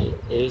 yeah. So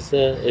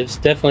It was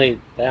definitely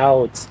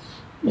now it's like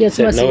Yeah, I it's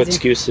said, much no easier.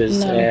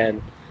 excuses, No.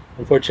 and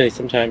unfortunately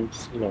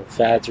sometimes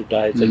fads or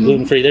diets like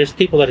gluten free. There's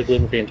people that are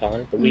gluten free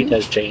intolerant, but wheat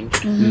has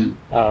changed.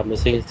 The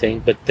same thing.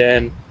 But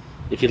then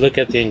if you look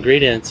at the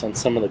ingredients on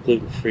some of the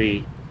gluten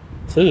free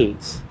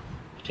foods,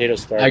 potato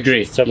starch, I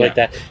agree, stuff like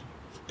that,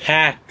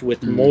 packed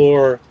with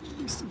more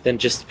than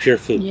just pure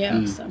food.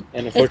 yeah. So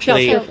And it's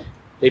unfortunately, healthy.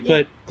 they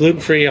put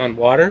gluten free on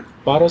water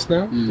bottles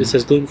now. It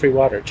says gluten free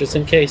water, just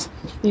in case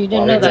You didn't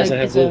water know that doesn't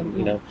have it's a,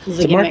 gluten. it's It's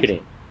a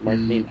gimmick.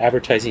 marketing,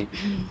 advertising.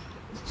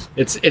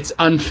 It's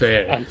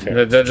unfair.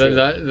 Unfair,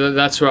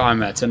 That's where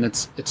I'm at, and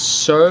it's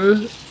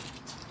so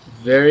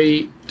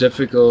very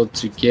difficult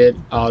to get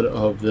out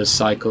of the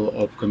cycle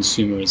of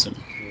consumerism.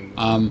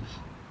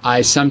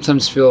 I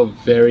sometimes feel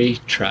very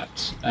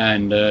trapped,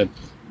 and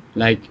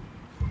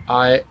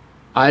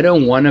I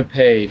don't want to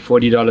pay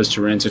 $40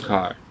 to rent a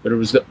car, but it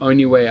was the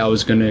only way I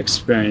was going to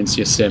experience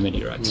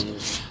Yosemite,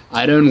 right?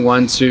 I don't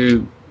want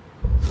to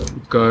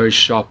go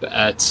shop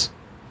at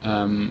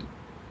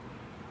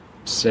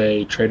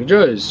say Trader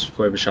Joe's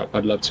forever shop.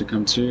 I'd love to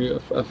come to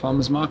a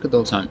farmer's market the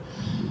whole time.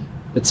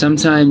 But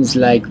sometimes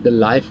like the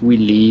life we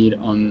lead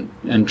on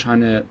and trying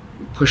to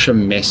push a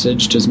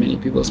message to as many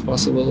people as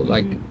possible,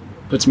 like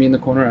puts me in the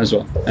corner as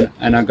well.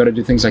 And I got to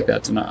do things like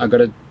that. And I got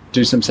to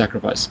do some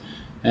sacrifice.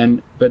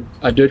 But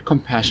I do it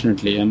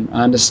compassionately, and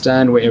I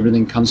understand where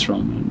everything comes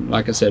from. And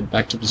like I said,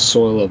 back to the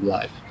soil of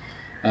life.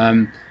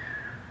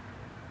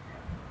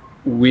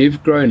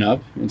 We've grown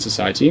up in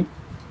society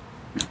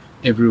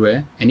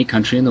everywhere, any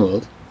country in the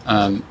world,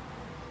 I'm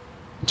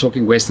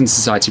talking Western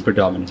society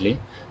predominantly,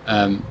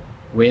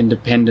 where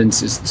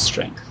independence is the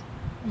strength,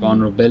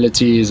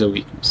 vulnerability is a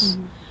weakness.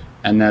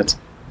 And that,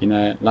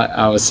 like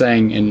I was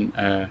saying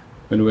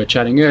when we were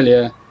chatting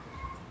earlier,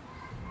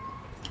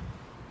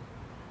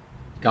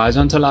 guys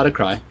aren't allowed to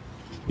cry,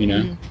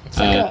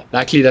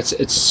 luckily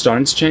it's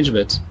starting to change a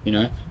bit.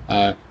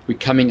 We're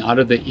coming out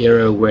of the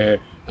era where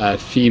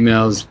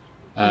females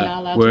not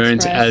allowed to weren't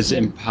express, as yeah.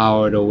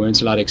 empowered or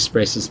weren't allowed to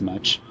express as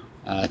much.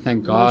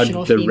 Thank God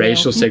Emotional the female.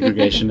 racial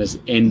segregation has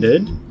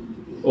ended,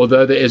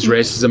 although there is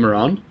racism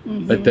around,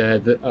 but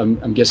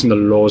I'm guessing the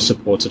law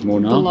supports it more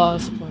now. The law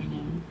is supporting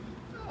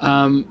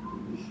it.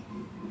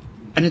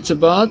 And it's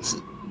about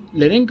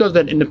letting go of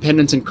that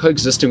independence and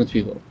coexisting with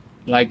people.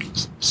 Like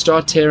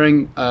start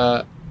tearing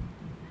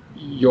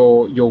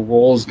your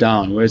walls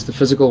down, whereas the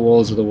physical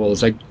walls are the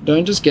walls. Like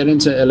don't just get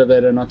into an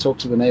elevator and not talk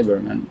to the neighbor,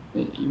 man.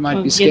 You might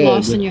Or be scared. get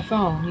lost in your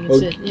phone. You can Or-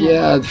 sit,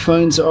 yeah, the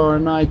phones are a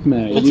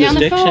nightmare. Put You- down the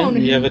addiction.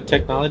 phone. You have a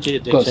technology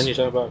course. addiction. You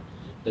talk about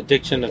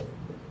addiction of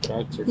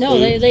drugs or No,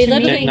 food. they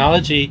literally.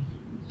 Technology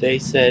They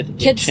said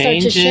Kids it start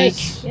to changes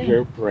shake. Yeah.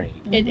 your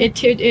brain. It's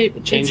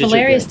changes your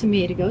hilarious brain. to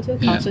me to go to a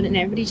Yeah. concert and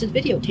everybody's just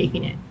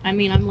videotaping it. I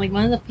mean, I'm like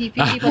one of the few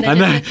people I that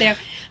know. just sit there.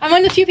 I'm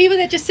one of the few people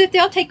that just sit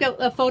there. I'll take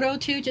a photo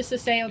too, just to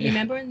say I Yeah.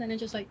 remember, and then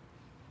it's just like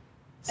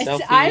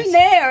Selfies. I'm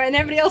there, and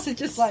everybody else is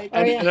just like.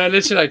 And, and I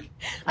literally like,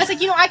 I was like,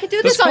 I could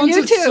do this this on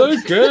concert's YouTube.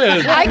 so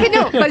good. I could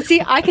do, but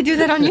see, I could do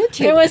that on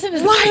YouTube. It was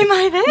Why am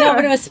I there? No,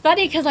 but it was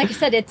funny because, like I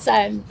said, it's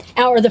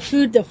or the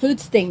food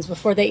things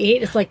before they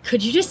eat. It's like,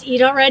 could you just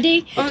eat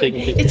already? Oh,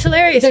 Taking pictures. it's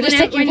hilarious They're when,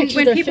 just taking when, pictures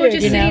when of their people food, are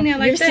just you know? sitting there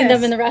like You've this. seen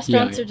them in the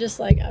restaurants. Yeah. Are just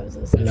like, I was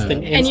just. I know.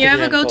 And you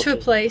ever Instagram go to a culture.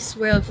 place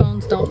where the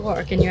phones don't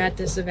work, and you're at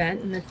this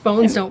event, and the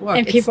phones don't work?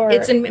 and people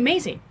it's are-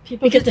 amazing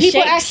People because get the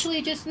people shakes.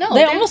 actually just know.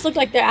 They They're- almost look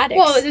like they're addicts.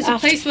 Well, there's a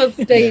after- place where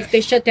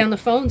they shut down the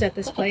phones at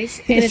this place,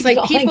 and it's like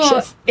All people.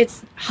 anxious.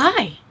 It's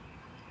hi.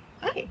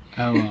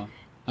 Oh, wow.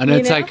 And You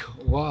it's know? like,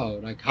 wow.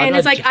 Like, how And do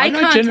it's I, like how eye do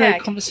I generate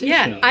contact. conversation?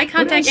 Yeah, What eye do I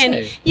contact, and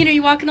say?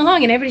 you're walking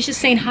along, and everybody's just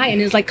saying hi,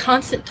 and there's like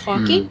constant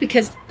talking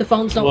because the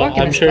phones don't Well, work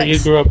in I'm this sure place.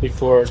 you grew up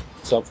before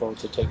cell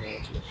phones and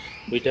technology.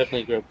 We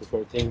definitely grew up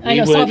before things. I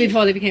know, Well,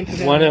 before they became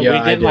One of, Yeah, we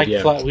I didn't did, like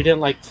yeah. we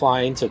didn't like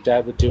flying, so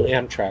Dad would do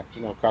Amtrak,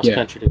 across Yeah.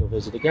 country to go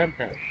visit the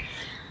grandparents.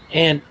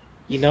 And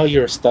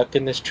you're stuck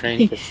in this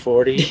train for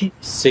 40,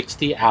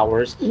 60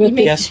 hours. With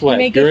made- Guess you what?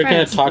 made good You're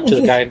going to friends. talk to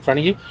the guy in front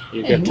of you.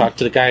 You're going to talk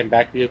to the guy in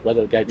back of you,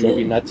 whether the guy drove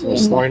you nuts and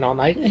was snoring all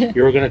night.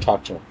 You're going to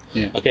talk to him.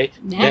 Yeah. Okay.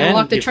 Yeah. Then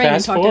Walk the you train and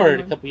fast talk to forward a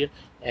everyone. couple years,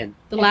 and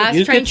The last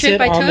you train could trip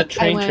sit I on the took,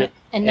 train I went trip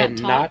and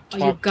and not not Oh,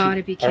 talk you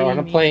gotta be or kidding on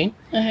a me. plane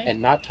Uh-huh.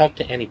 and not talk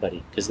to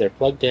anybody because they're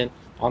plugged in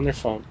on their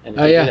phone. And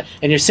Oh, yeah.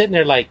 and you're sitting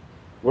there like,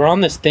 we're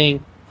on this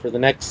thing for the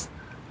next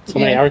so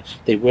many Yeah. hours.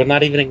 They will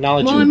not even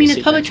acknowledge you. Well, I when mean, they it's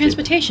see public next to you.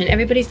 transportation.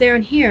 Everybody's there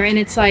and here, and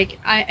it's like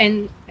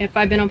and if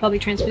I've been on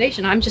public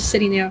transportation, I'm just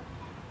sitting there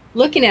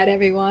looking at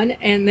everyone,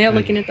 and they're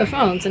looking at their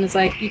phones, and it's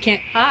like you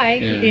can't hi,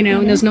 Yeah.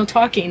 and there's no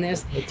talking.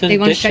 There's It's an they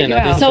want to shut addiction. you I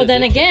think out. it's So an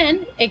then addiction.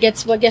 again, it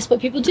gets. Well, guess what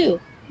people do?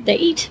 They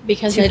eat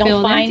because To they fill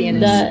don't an find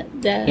emptiness.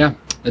 the. Yeah.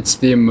 It's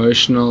the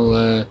emotional,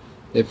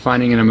 they're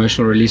finding an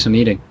emotional release on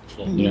eating.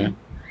 Mm-hmm. You know,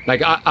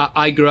 like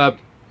I grew up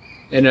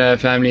in a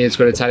family that's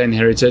got Italian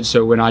heritage.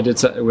 So when I did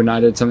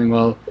something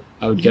well,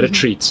 I would get a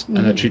treat, and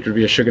that treat would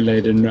be a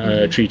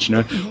sugar-laden treat,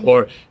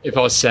 Or if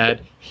I was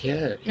sad,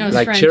 yeah, No, it's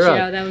like French. cheer up.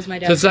 Yeah, that was my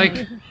dad. So it's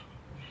like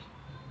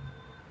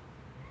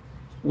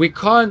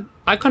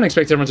I can't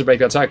expect everyone to break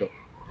that cycle.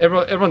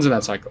 Everyone's in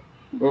that cycle,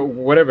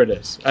 whatever it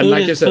is. And Food,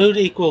 like you said, food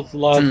equals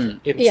love. Mm.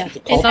 In Yeah, the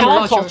in culture.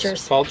 all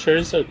cultures. cultures,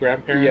 Cultures or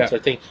grandparents Yeah.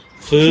 or things.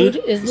 Food,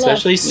 Food is love.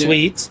 especially Yeah.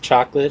 sweets,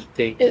 chocolate,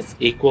 things Is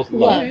equals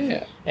love. love.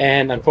 yeah.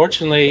 And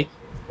unfortunately,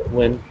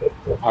 when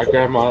our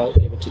grandma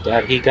gave it to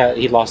Dad, he got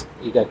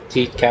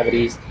teeth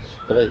cavities,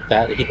 stuff like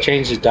that. He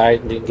changed his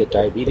diet and didn't get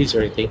diabetes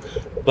or anything.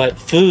 But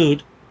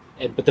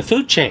but the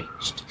food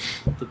changed.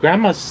 The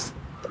grandma's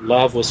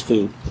love was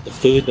food. The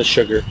food, the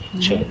sugar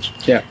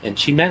changed. Yeah. And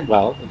she meant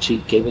well, and she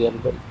gave it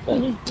everybody.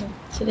 But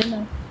So they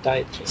know.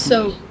 diet changed.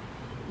 So,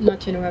 not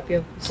to interrupt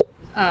you,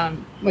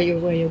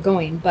 where you're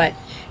going, but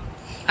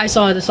I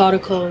saw this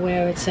article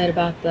where it said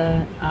about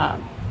the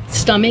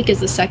stomach is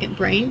the second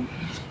brain.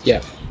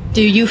 Yeah.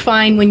 Do you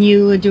find when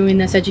you are doing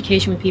this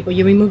education with people,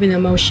 you're removing the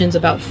emotions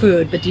about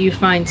food, but do you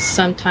find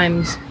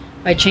sometimes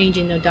by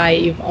changing their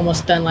diet, you've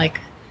almost done like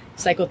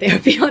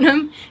psychotherapy on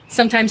them?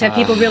 Sometimes have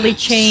people really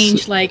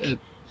changed, like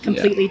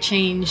completely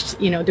changed,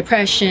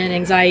 depression,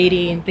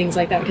 anxiety, and things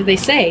like that? Because they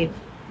say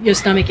your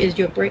stomach is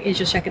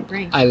your second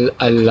brain.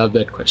 I love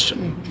that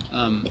question.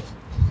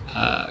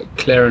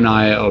 Claire and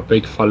I are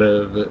big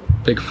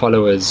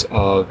followers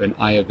of an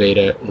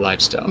Ayurveda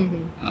lifestyle.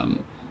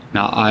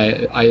 Now,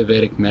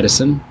 Ayurvedic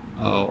medicine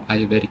or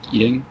Ayurvedic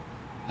eating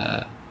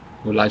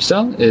or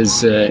lifestyle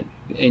is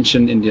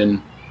ancient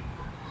Indian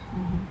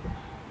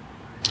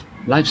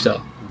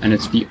lifestyle, and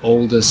it's the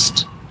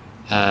oldest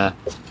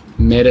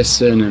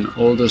medicine and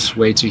oldest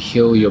way to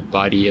heal your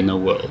body in the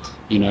world.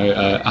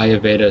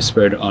 Ayurveda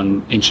spurred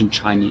on ancient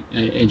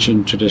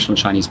traditional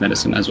Chinese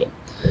medicine as well.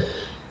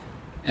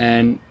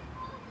 And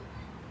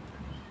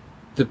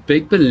the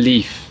big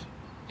belief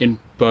in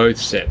both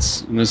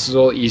sets, and this is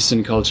all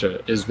Eastern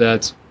culture, is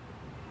that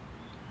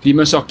the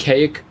most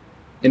archaic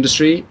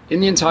industry in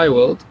the entire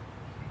world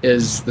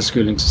is the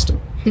schooling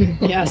system,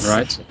 Yes.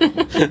 right?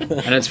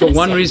 And it's for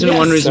one reason and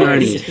one reason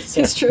only.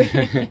 It's true.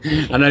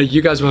 I know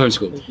you guys were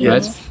homeschooled,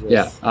 Yes. right?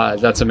 Yeah,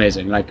 that's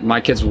amazing. Like, my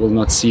kids will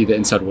not see the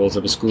inside walls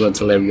of a school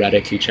until they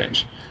radically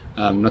change.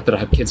 Not that I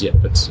have kids yet,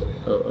 but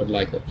I'd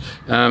like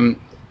that.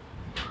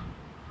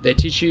 They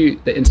teach you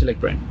the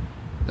intellect brain.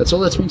 That's all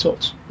that's been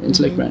taught. The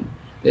intellect brain.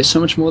 There's so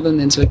much more than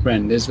the intellect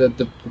brain. There's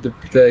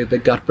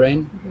the gut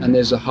brain, and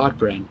there's the heart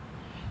brain.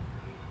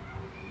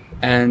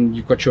 And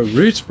you've got your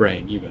roots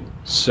brain even.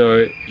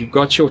 So you've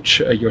got your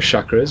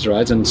chakras,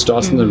 right? And it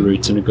starts in the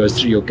roots, and it goes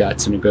through your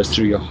guts, and it goes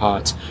through your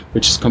heart,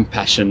 which is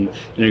compassion,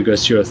 and it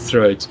goes to your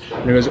throat,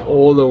 and it goes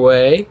all the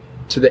way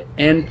to the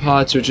end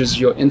part, which is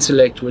your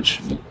intellect, which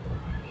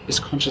is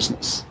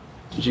consciousness.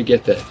 Did you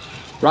get that?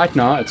 right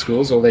now at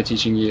schools, all they're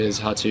teaching you is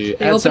how to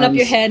They add open up sums.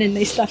 your head and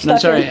they stuff No,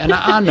 stuff sorry, in. and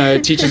I know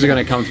teachers are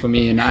going to come for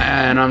me, and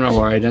I'm not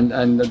worried.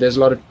 And there's a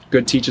lot of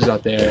good teachers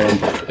out there, and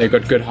they've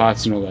got good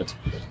hearts and all that.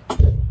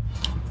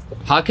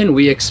 How can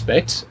we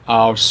expect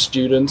our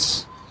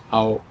students,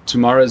 our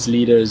tomorrow's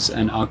leaders,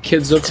 and our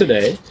kids of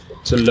today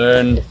to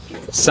learn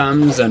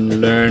sums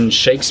and learn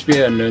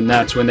Shakespeare and learn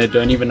that when they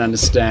don't even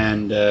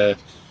understand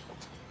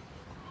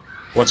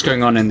what's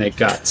going on in their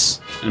guts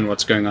and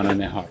what's going on in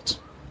their heart?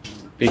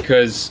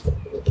 Because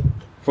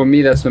for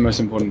me, that's the most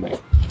important thing.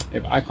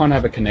 If I can't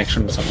have a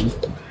connection with someone,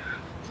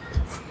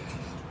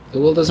 the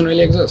world doesn't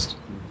really exist.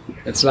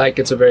 It's like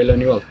it's a very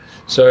lonely world.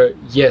 So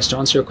yes, to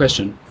answer your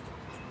question,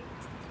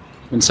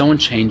 when someone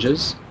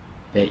changes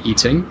their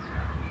eating,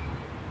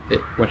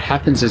 what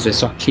happens is they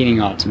start cleaning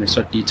out and they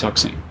start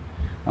detoxing.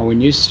 And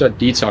when you start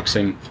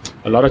detoxing,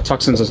 a lot of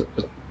toxins,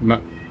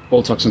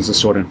 all toxins are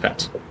stored in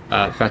fat.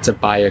 Fat's a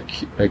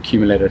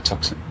bioaccumulated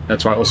toxin.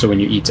 That's why also when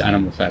you eat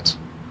animal fat,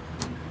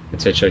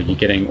 etc., you're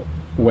getting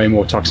way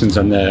more toxins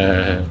than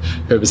the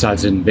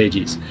herbicides in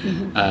veggies.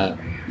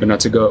 But not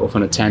to go off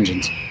on a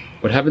tangent.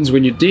 What happens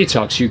when you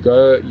detox, you're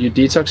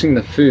detoxing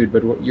the food,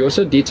 but you're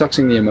also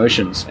detoxing the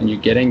emotions, and you're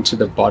getting to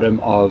the bottom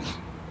of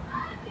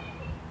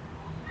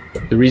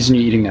the reason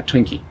you're eating that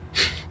Twinkie.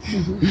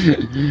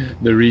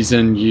 The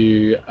reason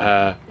you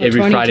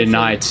every Friday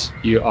night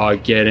you are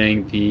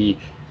getting the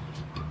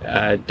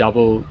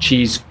double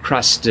cheese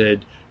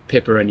crusted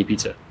pepperoni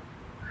pizza.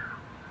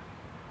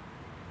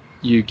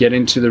 You get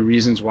into the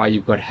reasons why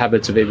you've got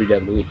habits of every day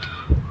of the week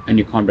and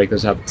you can't break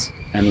those habits,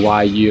 and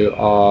why you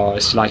are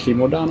slightly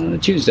more down on a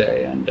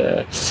Tuesday and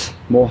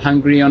more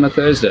hungry on a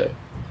Thursday.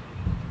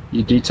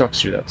 You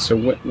detox through that. So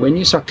when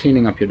you start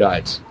cleaning up your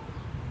diet,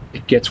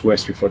 it gets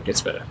worse before it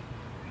gets better.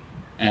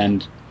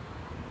 And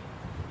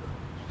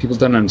people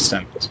don't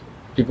understand it.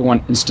 People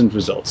want instant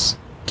results.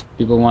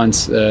 People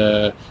want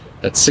that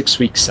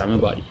 6-week summer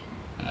body.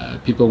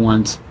 People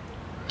want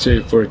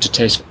for it to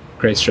taste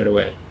great straight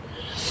away.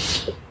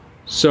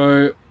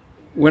 So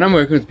when I'm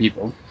working with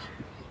people,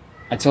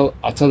 I tell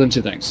them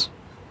 2 things.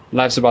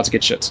 Life's about to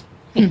get shit.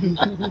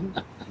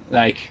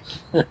 Like,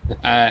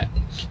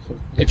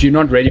 if you're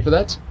not ready for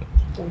that,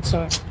 Don't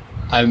start.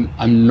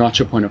 I'm not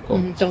your point of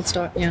call. Don't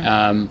start.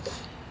 Yeah.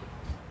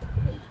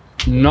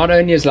 Not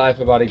only is life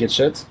about to get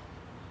shit,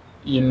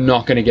 you're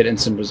not going to get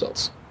instant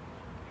results,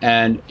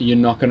 and you're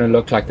not going to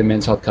look like the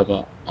men's health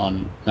cover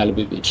on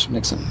Malibu Beach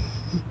next summer.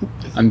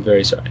 I'm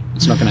very sorry,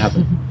 it's not going to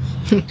happen.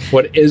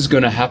 What is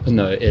going to happen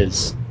though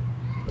is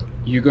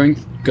you're going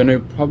to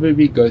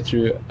probably go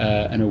through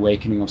an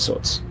awakening of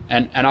sorts,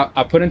 and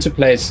I put into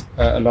place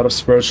a lot of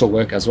spiritual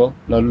work as well,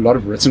 a lot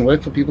of written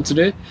work for people to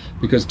do,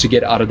 because to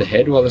get out of the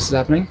head while this is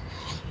happening,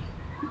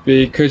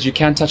 because you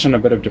can touch on a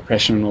bit of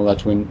depression and all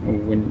that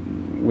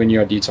when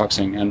you're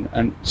detoxing,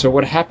 and so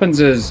what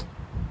happens is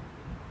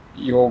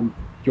your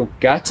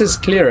gut is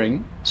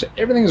clearing, so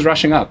everything is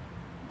rushing up,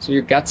 so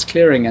your gut's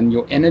clearing and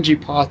your energy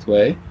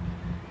pathway,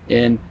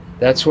 and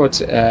that's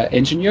what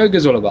ancient yoga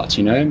is all about.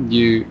 You know,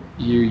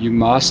 you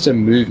master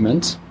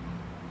movement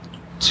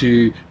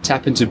to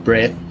tap into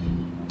breath,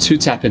 to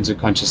tap into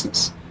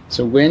consciousness.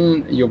 So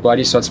when your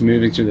body starts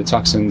moving through the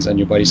toxins and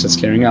your body starts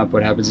clearing up,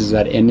 what happens is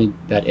that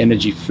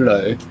energy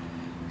flow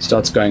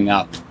starts going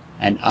up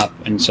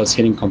and starts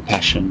hitting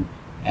compassion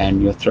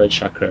and your throat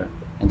chakra.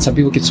 And some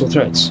people get sore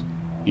throats,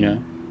 you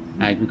know,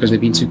 like because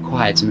they've been too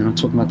quiet and they're not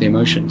talking about their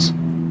emotions.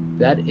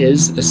 That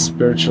is a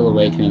spiritual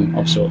awakening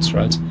of sorts,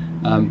 right?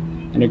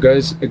 And it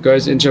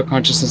goes into your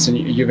consciousness, and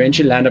you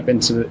eventually land up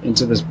into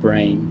this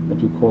brain that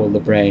we call the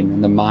brain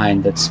and the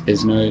mind.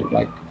 There's no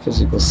like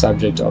physical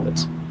subject of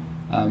it.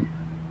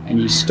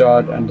 And you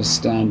start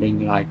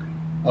understanding, like,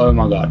 oh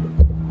my God,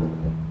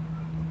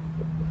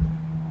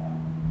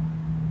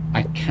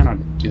 I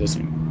cannot do this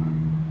anymore.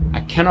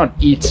 I cannot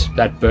eat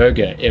that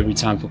burger every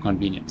time for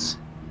convenience.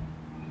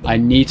 I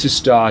need to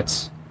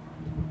start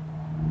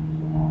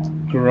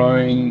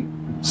growing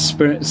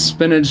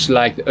spinach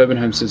like the urban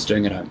homestead's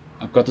doing at home.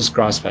 I've got this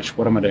grass patch.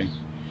 What am I doing?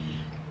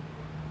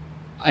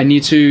 I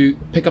need to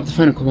pick up the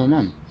phone and call my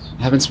mom.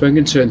 I haven't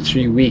spoken to her in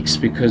 3 weeks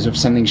because of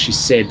something she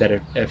said that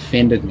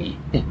offended me.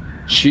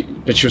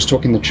 But she was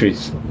talking the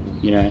truth,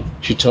 you know.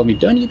 She told me,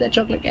 don't eat that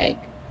chocolate cake,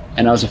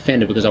 and I was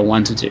offended because I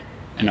wanted to,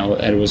 and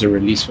it was a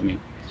release for me.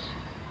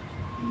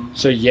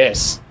 So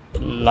yes,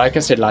 like I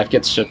said, life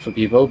gets shit for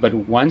people, but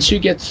once you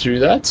get through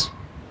that,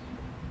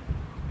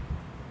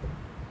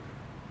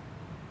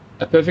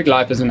 a perfect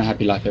life isn't a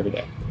happy life every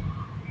day,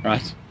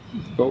 right?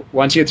 But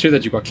once you get through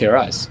that, you've got clear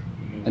eyes,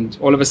 and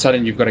all of a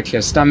sudden you've got a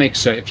clear stomach.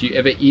 So if you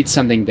ever eat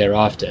something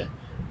thereafter,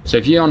 so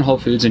if you're on Whole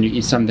Foods and you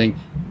eat something,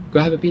 go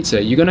have a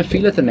pizza. You're going to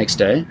feel it the next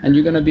day, and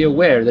you're going to be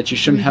aware that you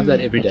shouldn't have that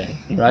every day,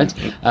 right?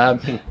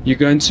 You're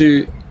going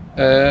to,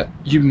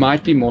 you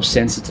might be more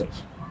sensitive.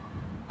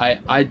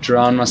 I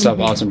drown myself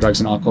out on drugs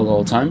and alcohol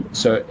all the time,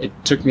 so it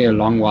took me a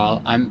long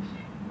while.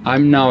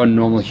 I'm now a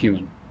normal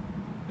human.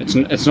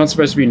 It's not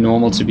supposed to be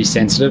normal to be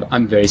sensitive.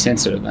 I'm very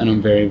sensitive, and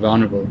I'm very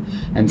vulnerable,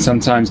 and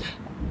sometimes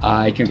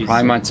I can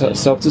cry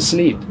myself to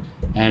sleep,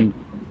 and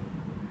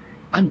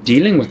I'm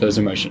dealing with those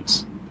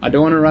emotions. I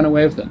don't want to run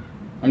away with them.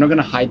 I'm not going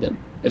to hide them.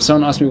 If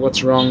someone asks me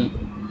what's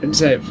wrong, I'm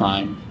say,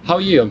 fine. How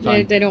are you? I'm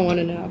fine. They don't want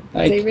to know.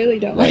 Like- they really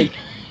don't.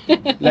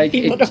 like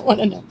People don't want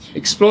to know.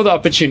 explore the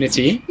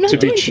opportunity not to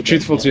be doing anything.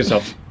 truthful to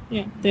yourself.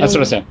 Yeah, That's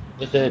what I say.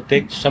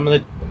 With some of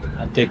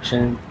the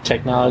addiction,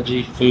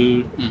 technology,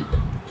 food,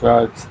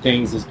 drugs,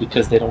 things is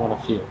because they don't want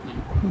to feel.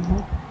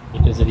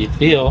 Because if you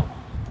feel,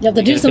 You have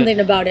to You do gotta something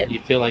about it. you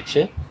feel like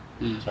shit.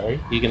 Sorry,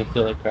 you're gonna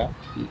feel like crap.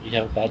 You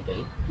have a bad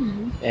day,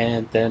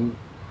 and then,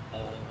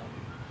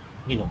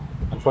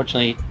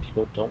 unfortunately,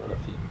 people don't want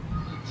to feel.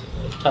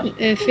 It's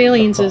tough.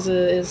 Feelings is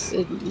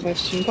in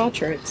Western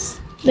culture. It's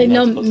They You're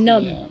not numb, supposed to-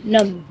 numb, yeah.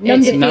 numb, it's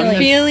numb the numbness. feelings.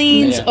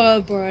 feelings Yeah.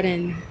 are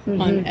burden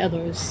on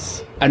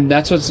others. And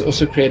that's what's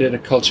also created a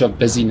culture of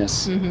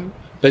busyness. Mm-hmm.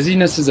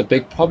 Busyness is a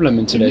big problem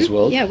in today's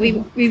world. Yeah, we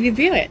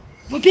reveal it.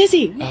 We're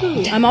busy.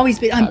 Woohoo. I'm always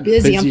busy. I'm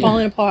busy. I'm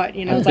falling apart.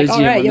 You know, I'm it's like, busy,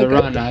 all right, I'm on you're the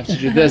good. run, I have to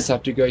do this, I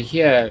have to go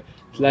here.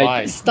 Like,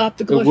 Why? Stop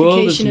the the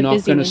world is glorification of not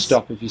going to busyness.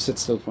 stop if you sit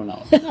still for an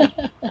hour.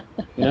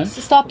 You know?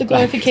 Stop the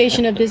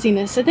glorification of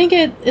busyness. I think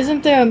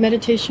isn't there a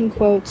meditation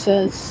quote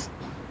says,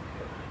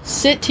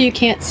 "Sit till you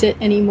can't sit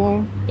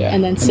anymore, Yeah.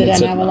 and then sit an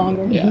sit hour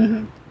longer."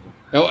 Yeah.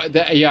 Oh,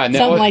 yeah, no,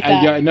 Something like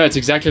that. Yeah, no, it's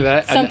exactly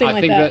that. And Something I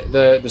like think that.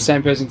 that the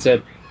same person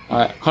said,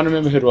 I can't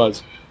remember who it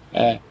was.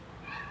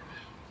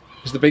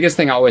 Because the biggest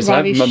thing I always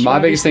Ravi have, my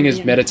biggest thing is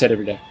yeah. meditate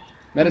every day.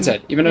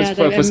 Meditate, even if Yeah, it's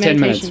for the 10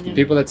 minutes. meditation, yeah.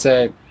 People that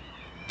say,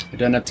 I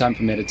don't have time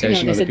for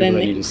meditation, No, or they the said people then that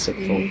they- need to sit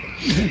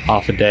for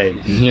half a day.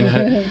 You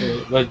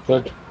know?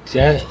 But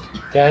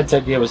Dad's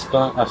idea was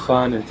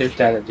fun, and his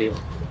dad's idea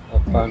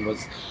of fun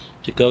was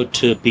to go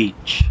to a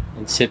beach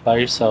and sit by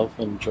yourself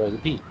and enjoy the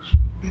beach,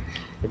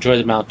 enjoy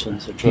the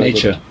mountains, enjoy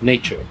Nature.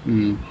 nature,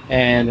 Mm.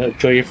 and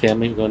enjoy your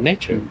family and go in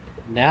nature.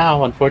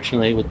 Now,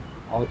 unfortunately, with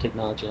all the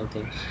technology and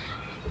things,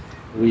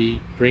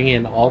 we bring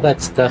in all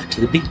that stuff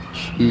to the beach.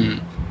 Mm.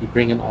 We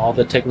bring in all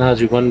the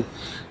technology.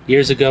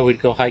 Years ago,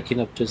 we'd go hiking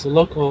up to just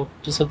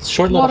a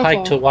short little hike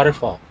Waterfall. to a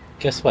waterfall.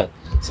 Guess what?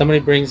 Somebody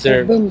brings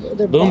their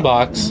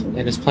boombox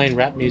and is playing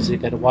rap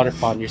music at a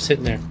waterfall, and you're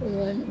sitting there.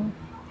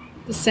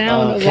 The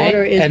sound of Okay.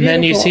 water is and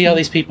then you beautiful. see all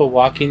these people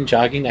walking,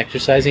 jogging,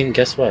 exercising. And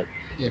guess what?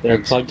 Yeah, They're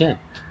thanks. plugged in,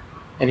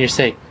 and you're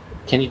saying,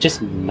 "Can you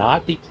just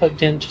not be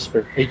plugged in just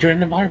for you're in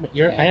an environment?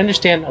 I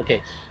understand.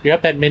 Okay, you're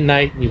up at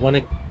midnight, and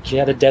you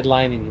had a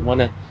deadline, and you want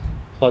to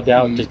plug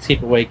out to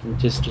keep awake and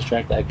just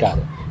distract. I got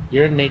it.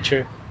 You're in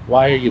nature.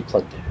 Why are you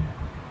plugged in?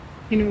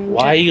 You know,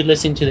 Why are you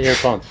listening to the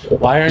earphones?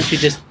 Why aren't you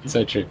just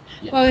So true.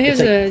 Well,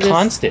 here's it's a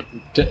constant?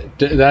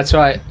 That's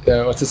why,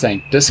 what's the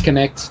saying?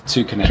 Disconnect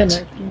to connect.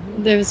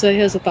 Connect.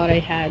 here's a thought I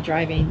had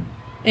driving,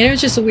 and it was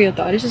just a weird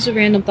thought. It's just a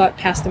random thought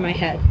passed in my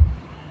head.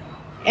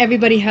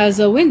 Everybody has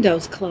their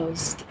windows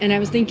closed, and I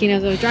was thinking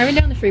as I was driving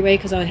down the freeway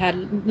because I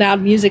had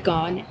loud music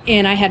on,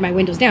 and I had my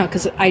windows down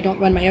because I don't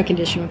run my air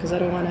conditioner because I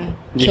don't want to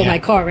kill Yeah. my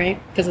car, right?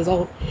 Because it's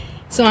old.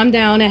 So I'm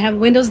down. I have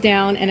windows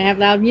down, and I have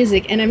loud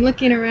music, and I'm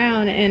looking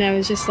around, and I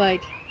was just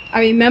like, I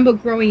remember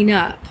growing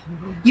up,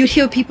 you'd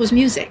hear people's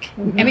music.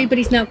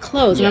 Everybody's now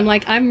closed, and I'm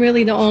like, I'm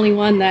really the only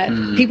one that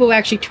people were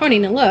actually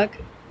turning to look.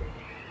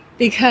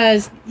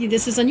 Because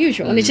this is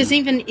unusual, and it's just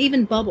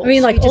even bubbles. I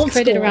mean, like we just old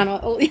created school. around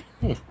all.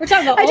 We're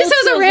talking about I just old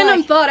has a school, random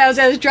like- thought.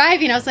 I was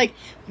driving. I was like,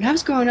 when I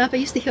was growing up, I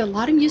used to hear a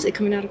lot of music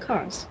coming out of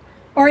cars.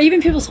 or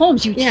even people's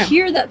homes. You Yeah.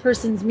 hear that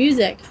person's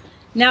music.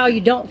 Now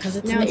you don't because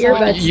it's Now in it's the all-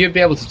 earbuds. You'd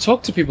be able to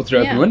talk to people through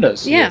open Yeah.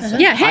 windows. Yeah,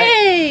 yeah.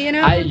 Hey, you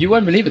know. You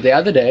won't believe it. The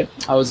other day,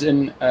 I was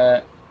in,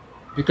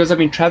 because I've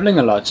been traveling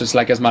a lot, just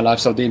like as my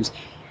lifestyle deems,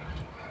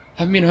 I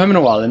haven't been home in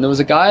a while. And there was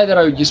a guy that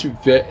I used to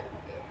be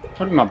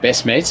probably my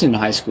best mates in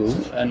high school,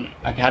 and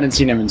I hadn't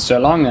seen him in so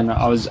long. And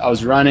I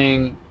was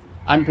running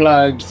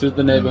unplugged through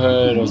the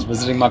neighborhood. I was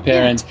visiting my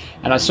parents,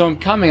 and I saw him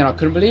coming, and I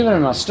couldn't believe it.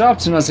 And I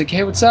stopped, and I was like,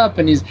 "Hey, what's up?"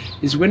 And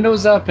his window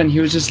was up, and he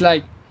was just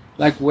like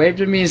waved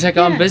at me. He's like,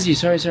 "Oh, I'm Yeah. busy.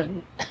 Sorry."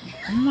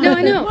 No,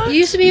 I know. You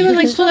used to be able to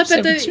like pull up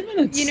at the, 2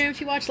 minutes. you know,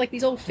 if you watch like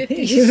these old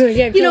 50s,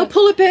 Yeah, you know,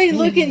 pull up and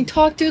look and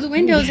talk through the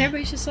windows.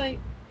 Everybody's just like,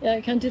 Yeah,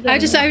 I can't do that. I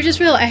just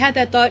realized I had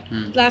that thought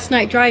last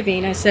night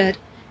driving. I said,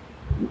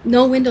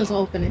 no windows are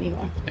open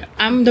anymore. Yeah.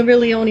 I'm the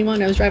really only one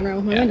that was driving around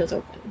with my windows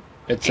open.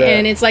 It's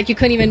And it's like you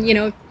couldn't even, you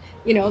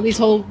know, these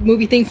whole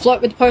movie thing,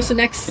 flirt with the person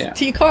next Yeah.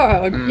 to your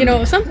car, or you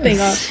know, something.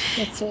 Or,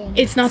 That's,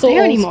 it's not so there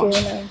old anymore.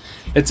 school now.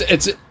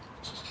 It's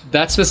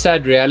that's the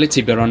sad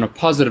reality. But on a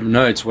positive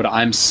note, what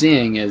I'm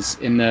seeing is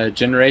in the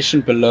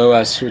generation below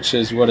us, which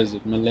is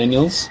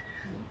millennials.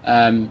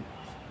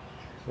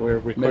 We're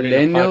recording a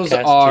Millennials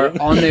podcast are too.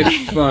 on their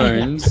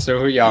phones.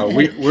 So yeah,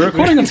 we're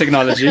recording on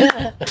technology.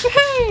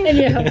 And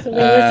you're hopefully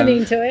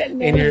listening to it.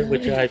 in your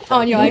with your iPhone.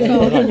 On your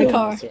iPhone in the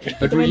car. Sorry.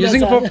 But we're windows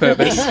using it for up.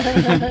 purpose.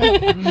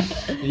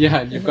 Yeah,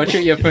 and you've got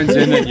your earphones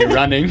in and you're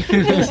running.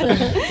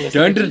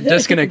 Don't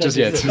disconnect just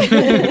yet.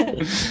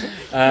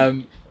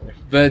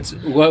 But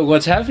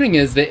what's happening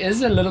is there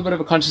is a little bit of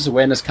a conscious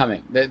awareness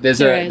coming.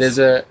 There's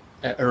a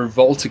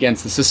revolt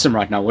against the system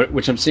right now,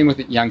 which I'm seeing with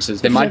the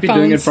youngsters. They might be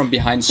doing it phones. from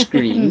behind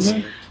screens,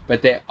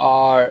 but they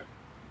are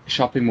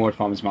shopping more at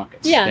farmers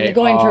markets. Yeah, They they're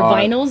going for are-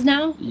 vinyls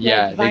now.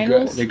 Yeah, Like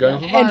vinyls. They're going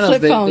for And vinyls.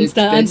 flip They- phones,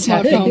 they- the they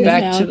unsmart tap phones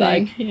back now. to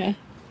like Yeah.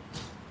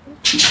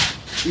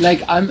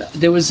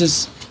 there was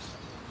this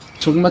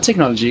talking about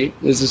technology.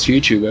 There's this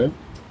YouTuber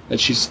that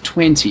she's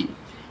 20,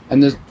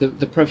 and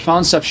the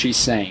profound stuff she's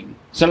saying.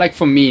 So like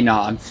for me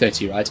now, I'm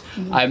 30, right?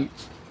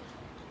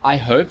 I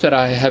hope that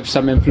I have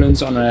some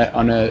influence on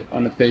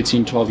a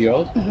 13,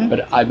 12-year-old, but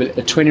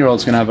a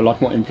 20-year-old's going to have a lot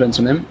more influence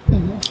on them.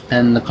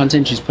 And the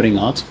content she's putting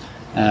out,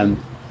 her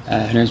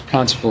name is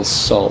Plantiful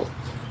Soul.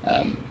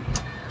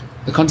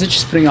 The content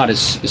she's putting out is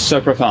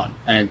so profound,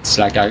 and it's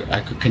like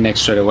I could connect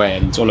straight away,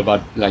 and it's all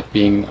about like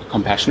being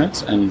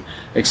compassionate and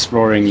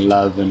exploring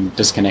love and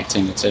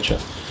disconnecting, etc.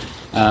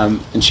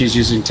 And she's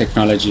using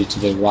technology to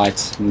the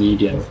right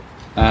medium.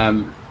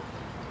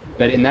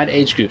 But in that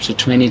age group, so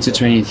 20 to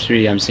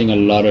 23, I'm seeing a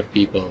lot of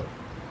people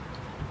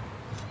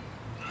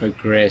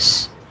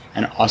progress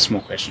and ask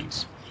more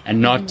questions,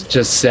 and not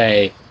just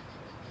say,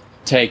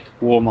 take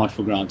Walmart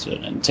for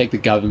granted and take the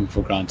government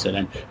for granted.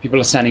 And people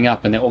are standing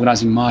up and they're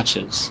organizing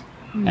marches.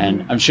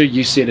 And I'm sure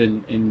you see it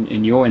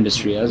in your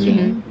industry as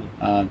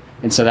well.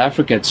 In South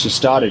Africa, it's just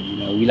started.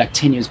 We're like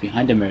 10 years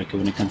behind America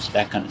when it comes to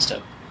that kind of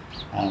stuff.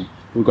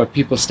 We've got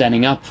people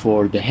standing up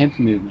for the hemp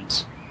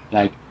movement.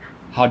 Like,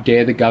 how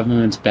dare the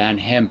government ban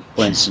hemp,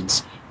 for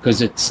instance?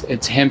 Because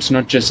it's hemp's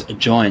not just a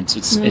joint.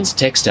 It's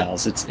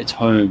textiles. It's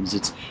homes.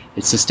 It's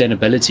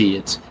sustainability.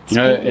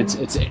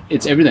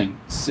 It's everything.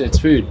 It's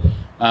food.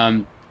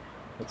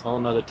 It's a whole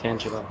nother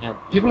tangent on hemp.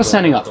 People are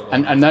standing up,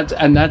 and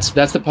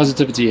that's the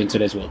positivity in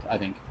today's world, I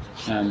think.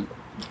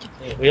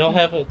 We all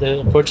have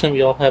unfortunately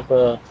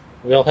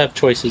we all have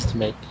choices to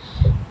make.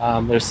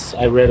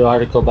 I read an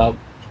article about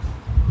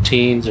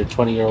teens or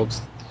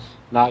 20-year-olds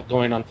not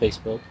going on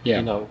Facebook.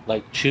 Yeah.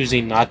 Like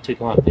choosing not to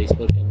go on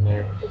Facebook, and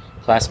their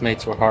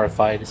classmates were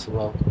horrified as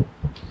well.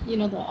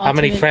 How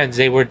many friends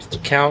they would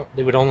count?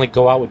 They would only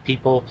go out with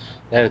people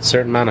that had a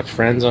certain amount of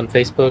friends on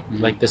Facebook.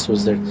 Like this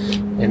was their,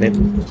 and it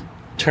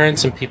turned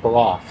some people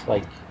off.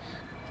 Like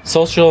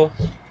social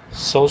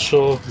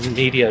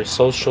media,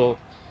 social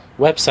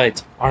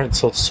websites aren't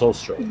so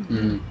social.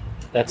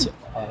 That's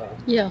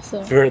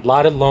So for a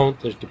lot of loans.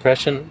 There's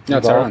depression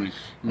That's involved, ironic.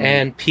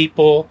 and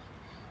people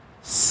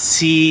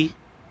see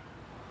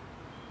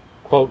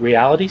quote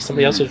reality,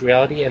 somebody else's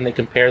reality, and they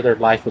compare their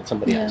life with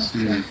somebody else.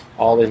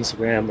 All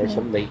Instagram or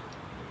something, they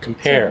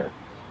compare.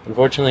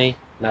 Unfortunately,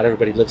 not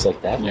everybody lives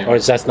like that, or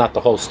that's not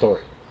the whole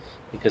story,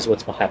 because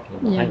what's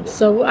happening behind it.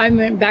 So I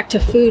went back to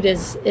food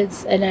is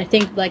and I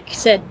think, like you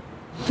said,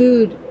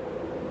 food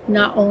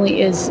not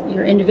only is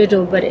your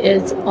individual, but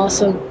it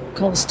also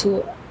goes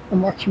to a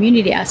more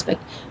community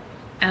aspect.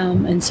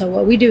 And so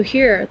what we do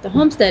here at the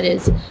homestead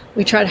is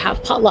we try to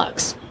have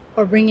potlucks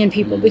or bring in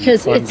people,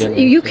 because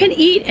you can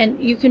eat and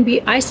you can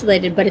be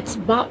isolated, but it's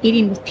about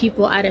eating with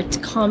people at a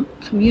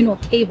communal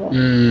table,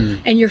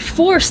 and you're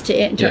forced to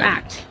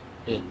interact.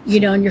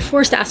 And you're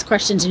forced to ask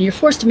questions, and you're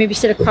forced to maybe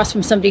sit across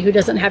from somebody who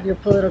doesn't have your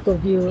political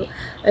view,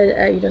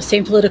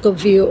 same political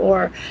view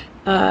or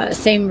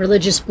same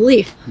religious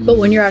belief. But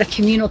when you're at a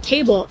communal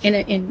table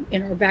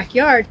in our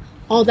backyard,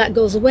 all that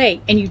goes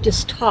away, and you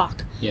just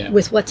talk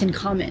with what's in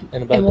common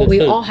And and, about what good we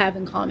food. all have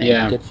in common.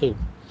 Good food.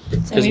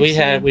 Because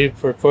we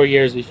for 4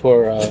 years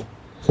before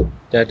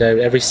that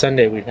every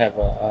Sunday we'd have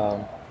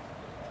a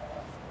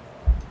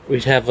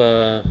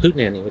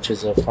hootenanny, which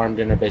is a farm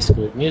dinner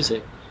basically with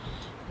music,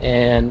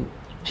 and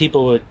it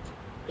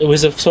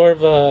was a sort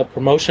of a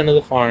promotion of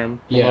the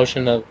farm,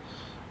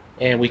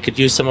 and we could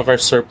use some of our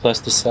surplus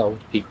to sell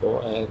to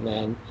people, and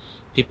then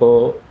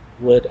people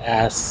would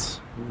ask,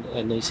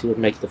 and Lacey would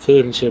make the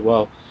food, and she would,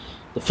 well,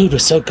 the food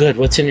was so good,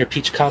 what's in your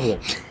peach cobbler?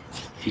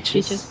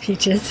 Peaches.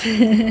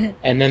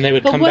 And then they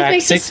would come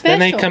back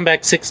come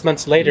back 6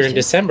 months later in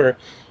December.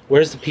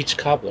 Where's the peach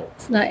cobbler?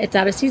 It's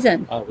out of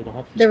season. Oh, we don't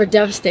have peach They were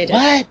devastated.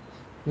 What?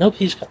 No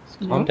peach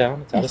cobbler. Calm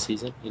down. It's out of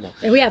season.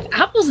 And we have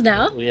apples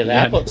now. We have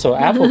apple. So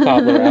apple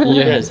cobbler,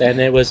 is. And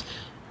it was,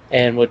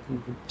 and what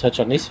Touch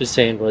on Lisa was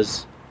saying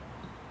was,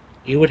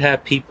 you would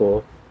have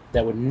people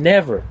that would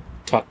never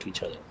talk to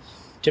each other.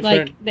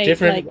 Different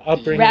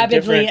upbringing.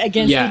 Rabidly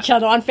against each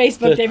other on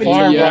Facebook. They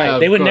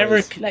would They would never,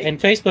 in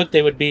Facebook,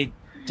 they would be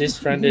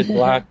disfriended,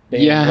 blocked.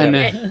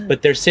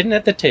 But they're sitting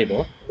at the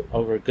table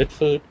over good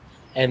food,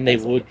 and they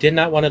did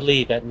not want to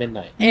leave at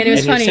midnight. And it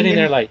was funny. You're sitting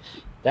there like,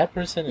 that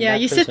person and that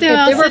you person. sit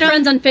there. They were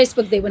friends on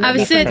Facebook. They would not I would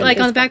be sit friends like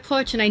on the Facebook. back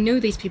porch, and I knew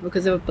these people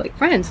because they were like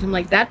friends. And I'm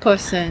like, that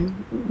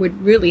person would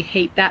really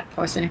hate that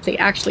person if they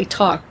actually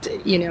talked,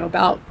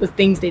 about the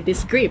things they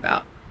disagree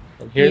about.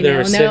 And here they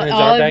were sitting in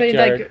our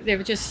backyard. Like, they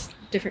were just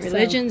different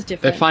religions, They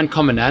different. find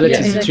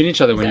commonalities between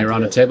each other when you're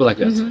around a table like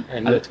this.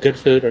 And it's good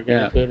food,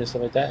 organic food, and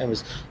stuff like that. And it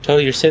was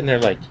totally, you're sitting there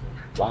like,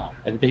 wow.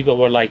 And people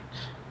were like,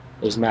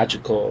 it was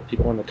magical.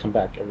 People wanted to come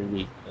back every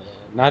week,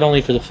 not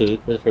only for the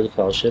food, but for the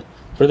fellowship,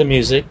 for the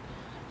music,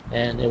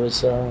 and it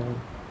was. And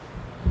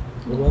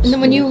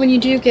then when you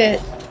do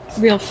get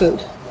real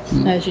food,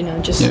 as you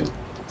know,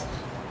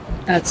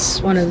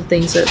 that's one of the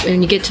things that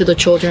when you get to the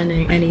children,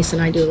 and Anise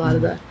and I do a lot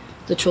of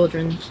the the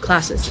children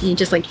classes, and you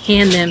just like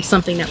hand them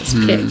something that was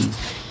picked.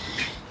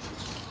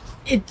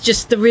 It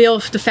just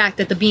the fact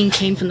that the bean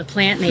came from the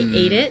plant and they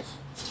ate it.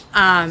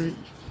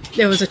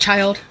 There was a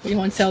child. You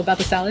want to tell about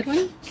the salad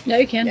one? No,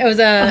 you can. It was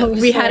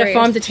we had a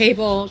farm to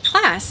table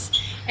class,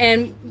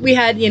 and we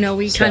had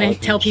we kind of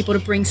tell people to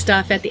bring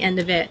stuff at the end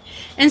of it,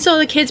 and so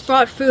the kids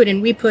brought food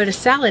and we put a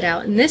salad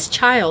out, and this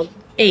child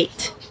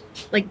ate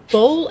like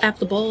bowl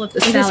after bowl of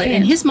the salad,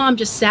 and his mom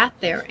just sat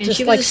there and Just,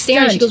 she was like, just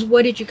staring. She stunned. goes,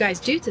 "What did you guys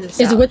do to the Is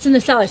salad?" what's in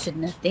the salad? I said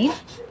nothing.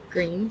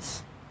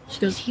 Greens. She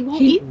goes, "He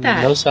won't eat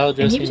that." No salad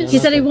And he dressing. was He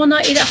said he will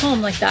not eat at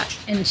home like that.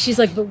 And she's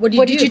like, "But what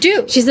did you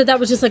do?" She said that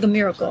was just like a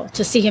miracle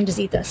to see him just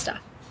eat that stuff.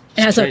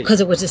 And I was like, Great.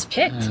 because it was just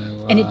picked,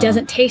 and it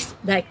doesn't taste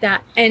like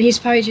that. And he's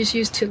probably just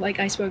used to like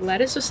iceberg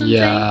lettuce or something.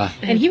 Yeah.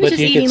 And he was But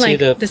just you eating could see like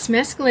the- this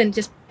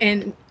mescaline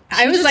and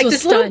She I was just like, was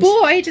this little stunned.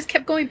 boy just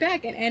kept going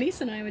back, and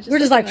Annie's and I were just We're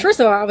just looking like, first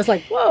of all, I was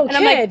like, "Whoa, And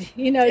I'm like- kid,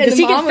 you know, and does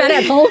the he get mom fed was-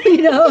 at home?"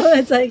 You know,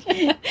 it's like,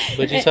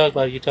 But you talk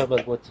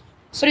about what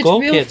But it's school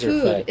real kids are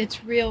food. fed.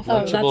 It's real food. Oh,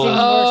 that's even Lunchables.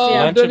 worse.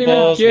 Yeah. don't even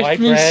Lunchables, get white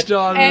me bread.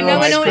 started And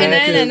on no, white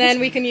bread. and then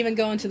we can even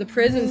go into the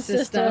prison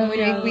system.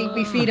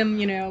 We feed them,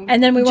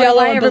 And then we wonder Jello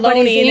why and everybody's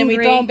bologna, and then we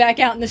angry. throw them back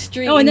out in the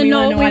street. oh, and then we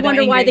wanna we know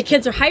wonder they're why the angry.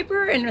 kids are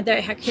hyper and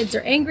the kids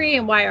are angry,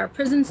 and why our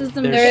prison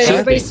system They're there is starving.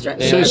 everybody's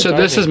They stressed. are So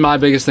this is my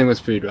biggest thing with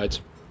food, right?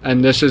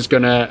 And this is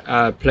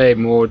gonna play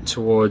more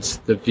towards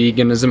the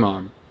veganism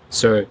arm.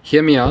 So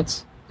hear me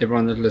out,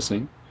 everyone that's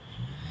listening.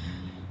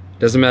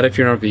 Doesn't matter if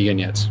you're not vegan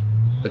yet,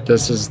 but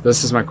this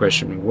is my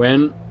question.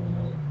 When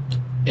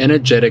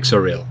energetics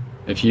are real,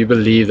 if you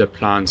believe that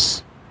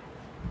plants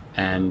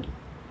and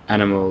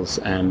animals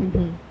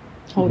and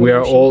we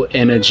are all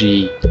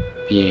energy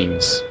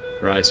beings,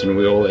 right? And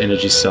we're all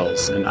energy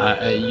cells. And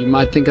you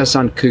might think I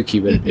sound kooky,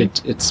 but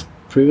it's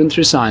proven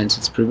through science,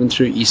 it's proven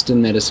through Eastern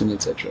medicine,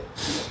 etc.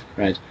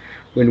 Right?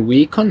 When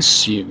we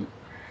consume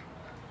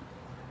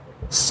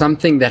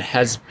something that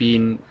has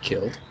been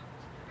killed,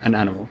 an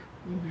animal,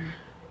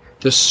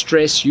 the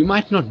stress, you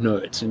might not know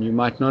it, and you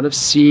might not have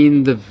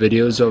seen the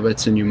videos of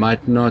it, and you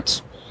might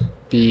not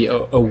be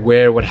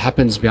aware what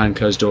happens behind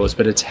closed doors,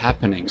 but it's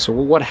happening. So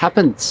what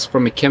happens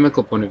from a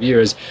chemical point of view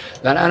is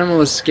that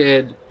animal is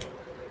scared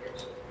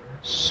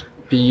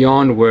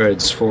beyond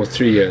words for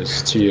 3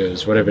 years, 2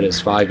 years, whatever it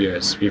is, 5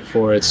 years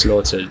before it's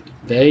slaughtered.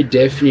 They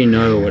definitely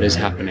know what is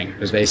happening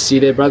because they see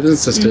their brothers and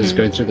sisters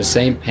going through the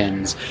same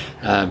pens.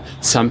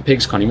 Some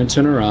pigs can't even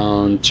turn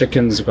around.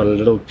 Chickens have got a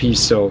little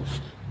piece of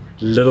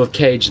little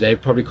cage they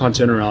probably can't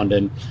turn around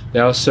in. They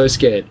are so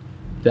scared.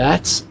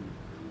 That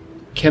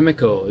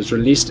chemical is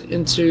released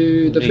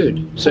into the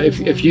food. So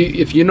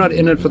if you're not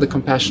in it for the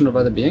compassion of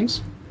other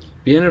beings,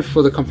 be in it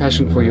for the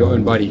compassion for your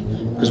own body.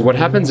 Because what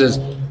happens is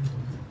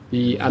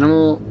the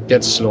animal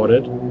gets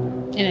slaughtered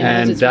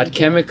and that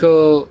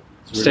chemical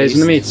stays in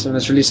the meat and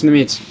it's released in the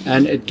meat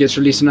and it gets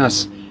released in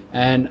us.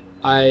 And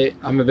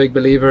I'm a big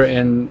believer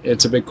in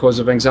it's a big cause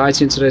of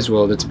anxiety in today's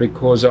world. It's a big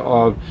cause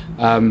of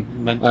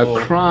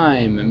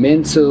crime,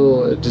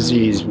 mental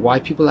disease, why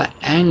people are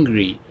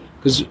angry.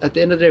 Because at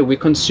the end of the day, we're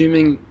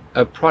consuming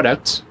a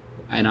product,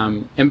 and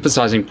I'm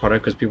emphasizing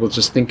product because people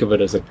just think of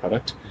it as a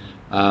product,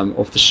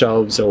 off the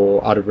shelves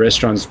or out of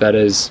restaurants that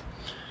is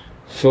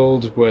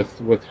filled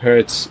with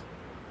hurt,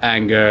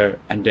 anger,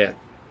 and death.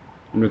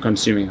 And we're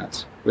consuming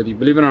that. Whether you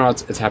believe it or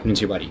not, it's happening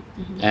to your body.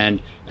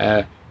 And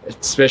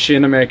especially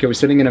in America, we're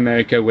sitting in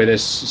America where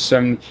there's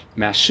some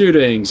mass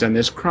shootings and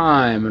there's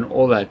crime and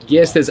all that.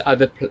 Yes, there's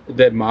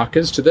there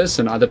markers to this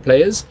and other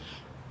players.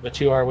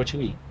 But you are what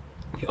you eat.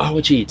 You are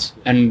what you eat.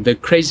 And the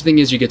crazy thing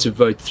is you get to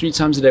vote 3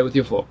 times a day with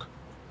your fork.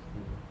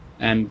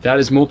 And that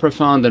is more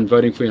profound than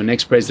voting for your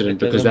next president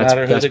because Doesn't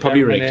matter who that's the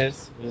probably government rigged.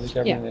 is, who the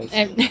government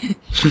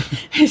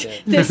Yeah, is.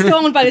 they're still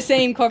owned by the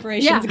same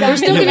corporations. Yeah, Government, we're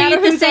still no gonna matter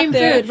eat the who's same up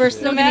there, food. We're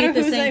still no gonna matter eat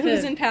the who's same who's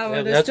food. in power.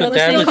 Yeah, They're that's still what the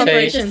Dad same would say.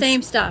 corporations. The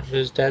same stuff.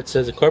 His dad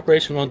says the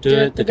corporation won't do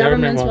it, the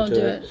government won't do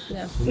it.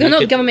 Yeah. No,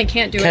 the government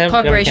can't do it. Government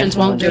Corporations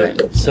won't do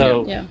it.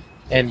 So, Yeah.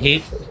 and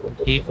he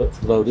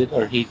voted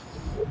or he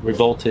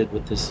revolted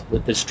with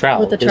this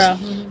trowel. With the His- trowel.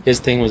 His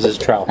thing was his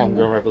trowel.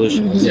 Homegrown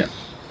revolution. Was, Yeah.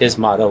 His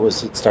motto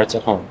was it starts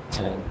at home,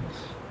 and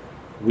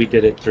we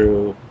did it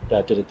through.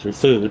 Dad did it through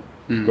food.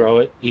 Grow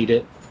it, eat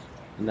it,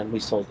 and then we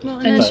sold it. Well,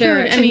 And that's share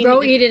food. it. I And mean,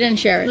 grow, eat it, and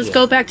share it. Let's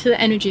go back to the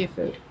energy of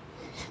food.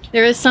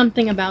 There is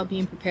something about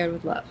being prepared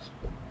with love.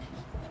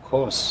 Of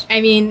course.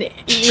 I mean,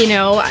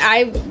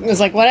 I was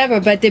like, whatever,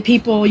 but the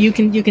people you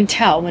can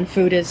tell when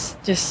food is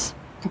just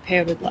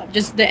prepared with love,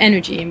 just the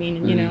energy. I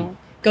mean,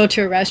 go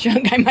to a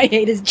restaurant, guy might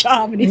hate his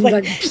job, and he's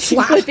like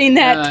slap. flipping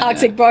that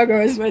toxic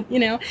burgers with,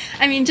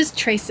 I mean, just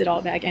trace it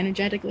all back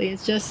energetically.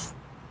 It's just,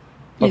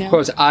 Of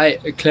course,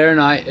 Claire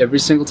and I, every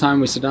single time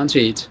we sit down to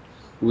eat,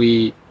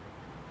 we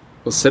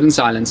will sit in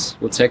silence,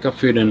 we'll take our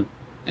food in,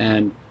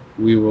 and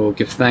we will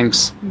give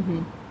thanks.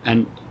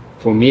 And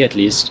for me at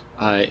least,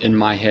 in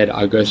my head,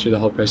 I go through the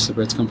whole process of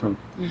where it's come from.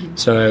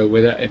 So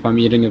whether if I'm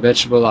eating a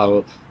vegetable,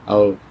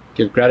 I'll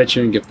give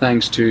gratitude and give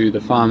thanks to the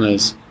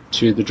farmers,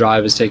 to the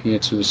drivers taking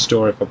it to the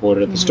store if I bought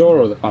it at the store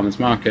or the farmer's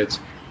market.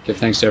 give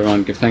thanks to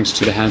everyone, give thanks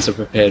to the hands that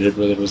prepared it,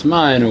 whether it was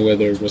mine or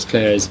whether it was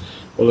Claire's,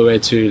 all the way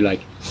to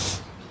like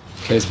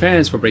Claire's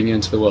parents for bringing it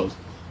into the world.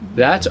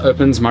 That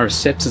opens my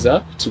receptors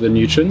up to the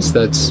nutrients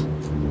that's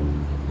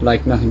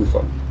like nothing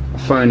before. A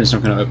phone is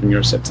not going to open your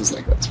receptors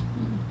like that.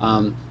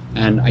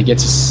 And I get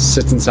to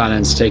sit in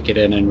silence, take it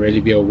in, and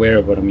really be aware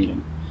of what I'm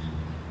eating.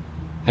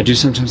 I do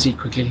sometimes eat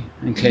quickly,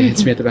 and Claire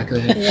hits me at the back of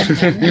the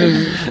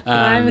head.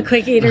 I'm a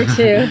quick eater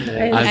too.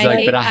 I was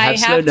like, but I have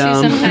slowed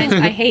down. Sometimes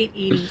I hate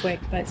eating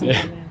quick, but sometimes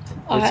I have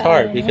to. It's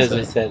hard because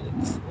I said,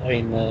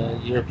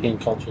 European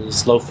culture is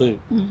slow food.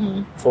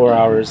 4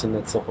 hours and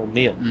that's a whole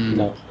meal, you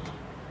know.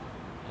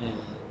 And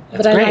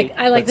But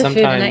I like the food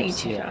and I eat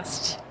too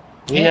fast.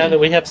 We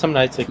have some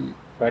nights like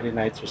Friday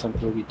nights or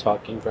something we'll be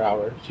talking for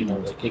hours. You know,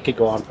 like it could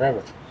go on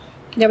forever.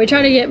 Yeah, we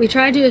try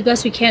to do as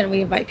best we can.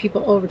 We invite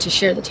people over to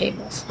share the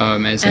tables. Oh,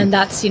 amazing. And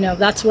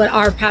that's what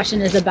our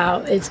passion is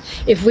about. Is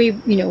if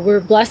we're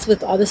blessed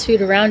with all this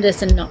food around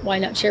us, and why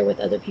not share with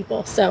other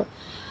people? So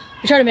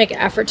we try to make an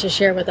effort to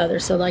share with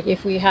others. So like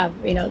if we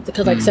have,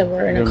 because like I said,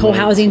 we're in a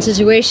co-housing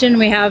situation,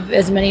 we have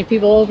as many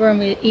people over and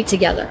we eat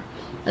together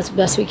as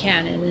best we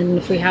can. And then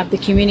if we have the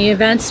community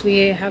events,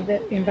 we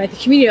invite the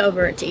community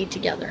over to eat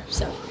together.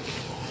 So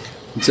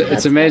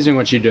it's amazing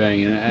what you're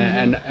doing,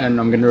 and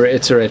I'm going to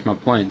reiterate my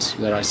point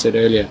that I said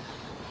earlier.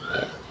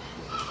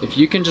 If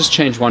you can just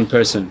change one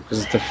person,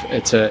 because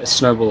it's a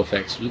snowball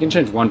effect. If you can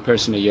change one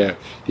person a year,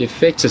 the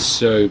effect is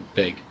so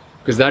big,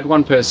 because that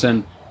one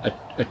person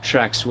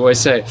attracts. We always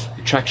say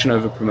attraction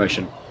over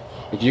promotion.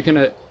 If you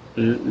can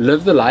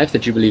live the life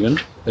that you believe in,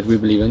 that we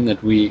believe in,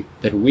 that we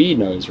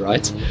know is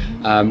right,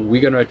 we're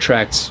going to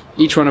attract.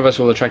 Each one of us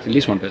will attract at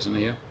least one person a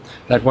year.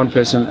 That one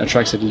person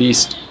attracts at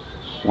least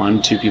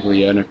 1-2 people a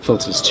year, and it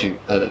filters to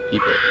other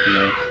people.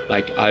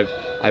 Like I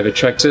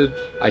attracted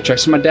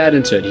my dad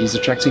into it. He's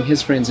attracting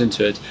his friends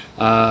into it.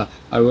 I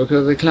work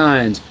with a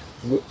client.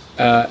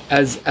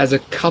 As a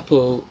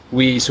couple,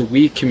 we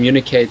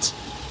communicate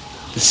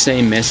the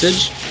same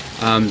message.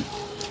 And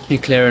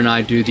Claire and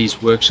I do these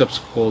workshops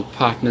called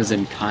Partners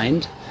in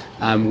Kind,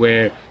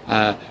 where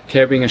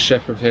Claire, being a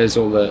chef, prepares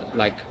all the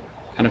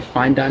kind of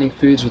fine dining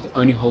foods with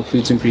only whole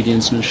foods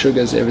ingredients, no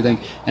sugars, everything,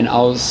 and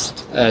I'll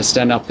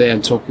stand up there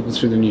and talk people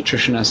through the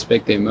nutrition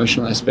aspect, the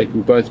emotional aspect.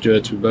 We both do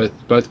it. We're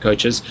both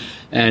coaches,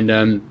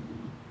 and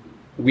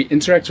we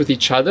interact with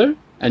each other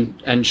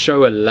and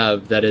show a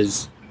love that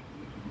is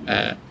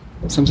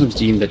sometimes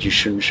deemed that you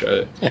shouldn't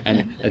show,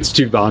 and it's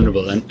too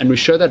vulnerable, and we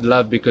show that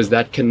love because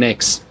that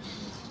connects.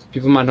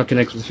 People might not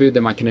connect with food, they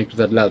might connect with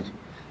that love.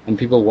 And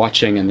people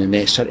watching, and then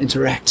they start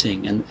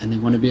interacting, and they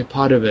want to be a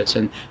part of it.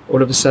 And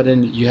all of a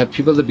sudden, you have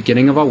people at the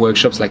beginning of our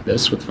workshops like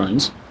this with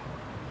phones,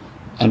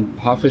 and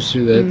halfway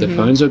through the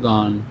phones are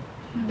gone.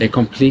 They're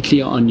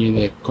completely on you.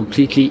 They're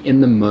completely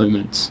in the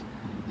moment.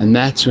 And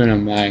that's when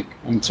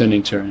I'm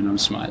turning to her and I'm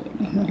smiling.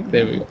 I'm like,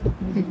 there we go.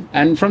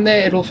 And from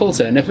there, it'll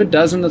filter. And if it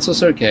doesn't, that's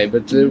also okay.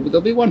 But there'll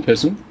be one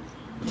person.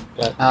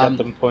 Got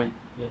the point.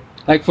 Yeah.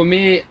 Like for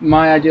me,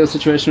 my ideal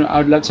situation, I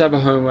would love to have a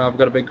home where I've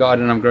got a big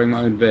garden and I'm growing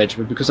my own veg.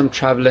 But because I'm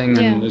traveling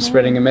and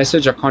spreading a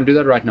message, I can't do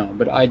that right now.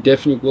 But I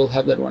definitely will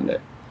have that one day.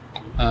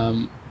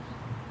 And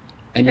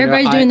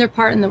everybody's doing their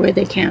part in the way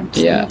they can.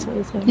 So yeah.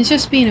 It's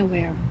just being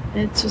aware.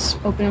 It's just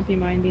open up your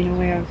mind, being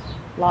aware of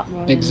a lot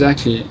more.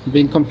 Exactly.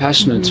 Being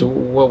compassionate to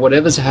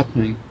whatever's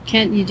happening.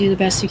 Can't you do the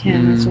best you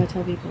can? That's what I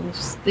tell people.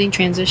 Just doing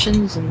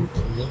transitions and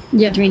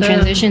doing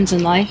transitions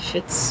in life.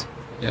 It's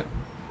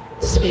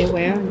just be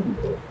aware and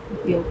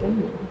be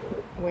open and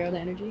aware of the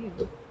energy.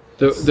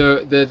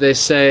 They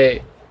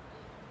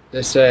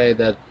say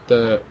that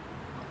the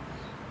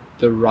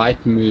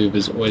right move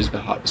is always the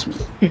hardest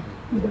move.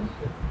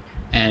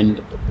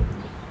 And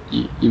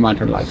you might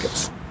not like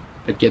it,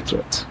 but get through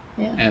it.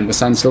 Yeah. And the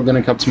sun's still going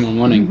to come tomorrow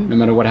morning, no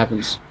matter what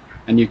happens.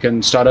 And you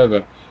can start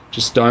over.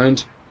 Just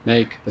don't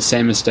make the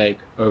same mistake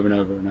over and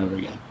over and over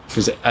again.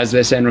 Because as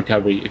they say in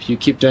recovery, if you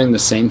keep doing the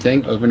same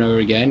thing over and over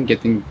again,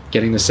 getting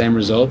the same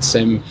results,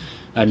 same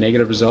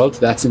negative results,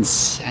 that's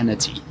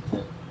insanity.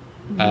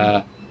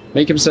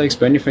 Make your mistakes,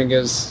 burn your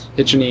fingers,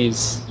 hit your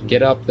knees,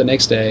 get up the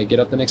next day, get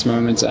up the next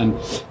moment, and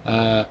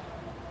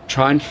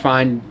try and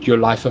find your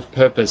life of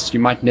purpose. You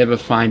might never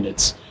find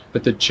it,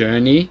 but the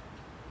journey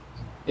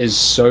is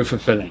so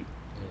fulfilling.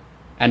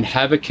 And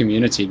have a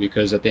community,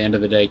 because at the end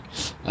of the day,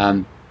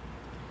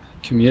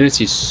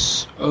 community is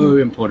so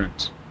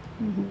important.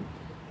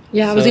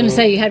 Yeah, I was going to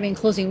say you had me in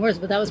closing words,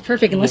 but that was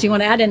perfect. Unless you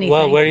want to add anything.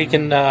 Well, where you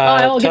can.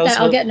 I'll get that.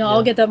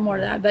 I'll get that more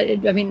to that.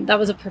 But that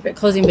was a perfect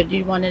closing. But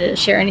you wanted to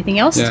share anything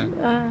else?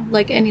 Yeah.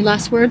 Like any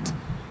last words?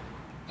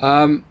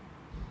 I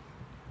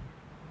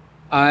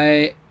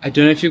don't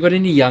know if you've got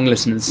any young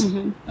listeners.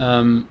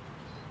 I'm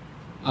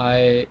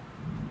a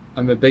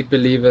big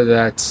believer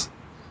that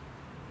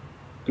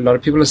a lot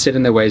of people are set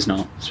in their ways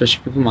now,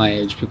 especially people my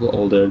age, people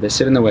older. They're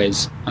set in their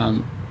ways.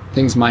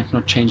 Things might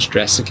not change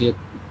drastically at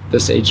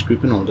this age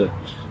group and older.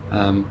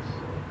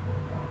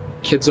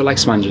 Kids are like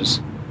sponges.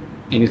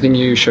 Anything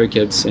you show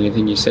kids,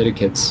 anything you say to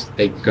kids,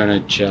 they're gonna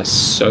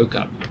just soak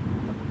up,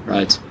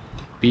 right?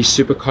 Be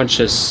super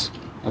conscious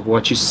of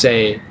what you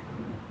say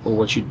or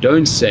what you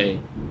don't say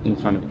in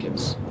front of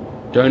kids.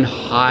 Don't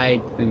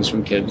hide things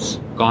from kids.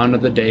 Gone are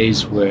the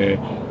days where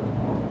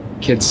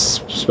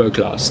kids spoke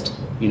last.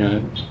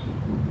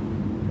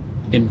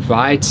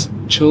 Invite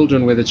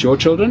children, whether it's your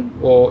children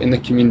or in the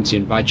community.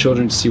 Invite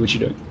children to see what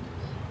you're doing.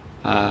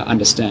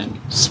 Understand.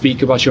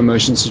 Speak about your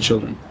emotions to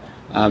children.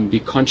 Be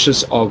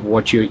conscious of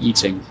what you're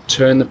eating.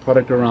 Turn the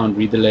product around.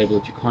 Read the label.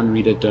 If you can't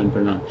read it, don't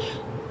put it on.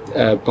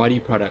 Body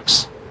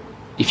products.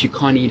 If you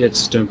can't eat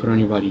it, don't put it on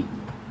your body.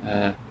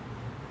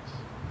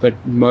 But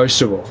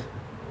most of all,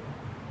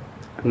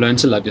 learn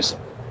to love yourself.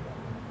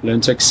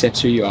 Learn to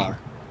accept who you are.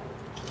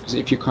 Because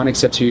if you can't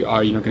accept who you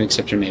are, you're not going to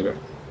accept your neighbor.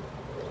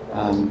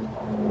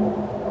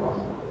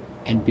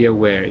 And be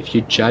aware, if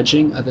you're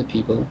judging other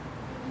people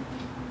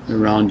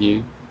around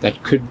you,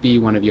 that could be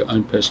one of your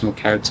own personal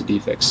character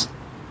defects.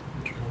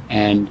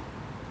 And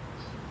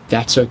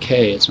that's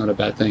okay, it's not a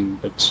bad thing,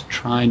 but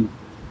try and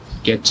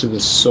get to the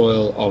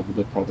soil of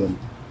the problem.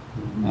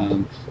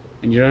 And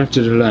you don't have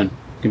to learn.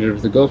 You can do it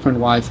with a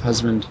girlfriend, wife,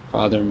 husband,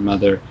 father,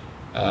 mother.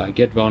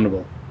 Get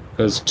vulnerable.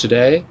 Because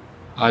today,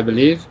 I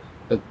believe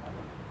that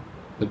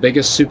the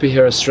biggest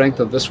superhero strength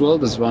of this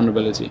world is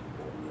vulnerability.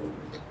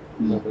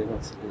 Nobody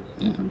wants to do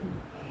that. Yeah.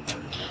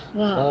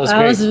 Wow,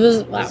 That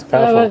was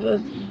powerful.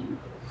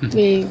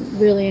 We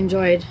really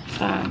enjoyed.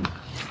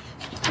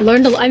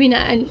 Learned a lot. I mean,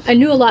 I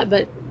knew a lot,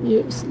 but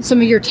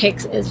some of your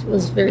takes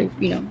was very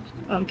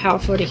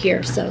powerful to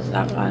hear. So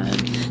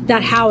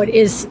that how it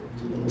is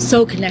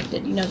so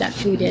connected. That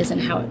food is and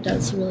how it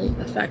does really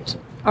affect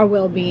our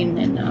well-being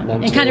and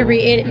kind of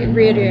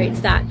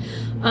reiterates that.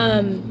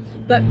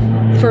 But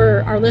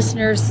for our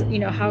listeners,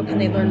 how can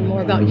they learn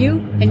more about you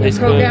and your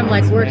program?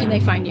 Like, where can they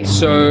find you?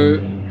 So,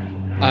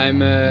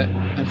 I'm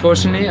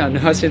unfortunately, I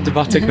know I said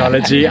about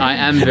technology. I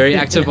am very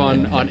active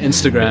on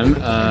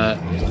Instagram.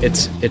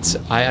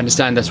 I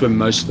understand that's where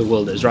most of the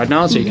world is right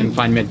now. So you can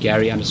find me at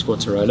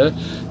Gary_Tirola.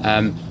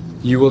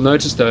 You will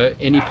notice though,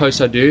 any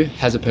post I do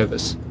has a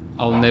purpose.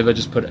 I'll never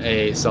just put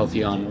a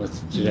selfie on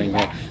with doing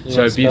that.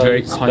 So be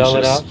very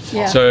conscious.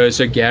 Yeah. So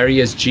Gary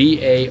is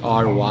GARY_.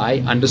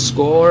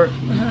 You're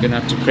gonna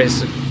have to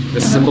press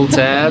the symbol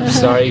tab.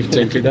 Sorry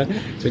to include that.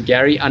 So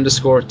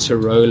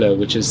Gary_Tirola,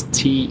 which is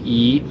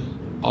TEROLLER.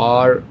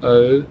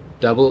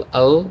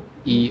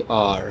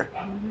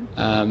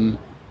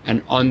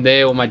 And on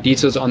there, all my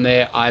details on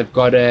there. I've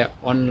got an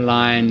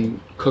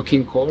online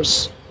cooking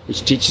course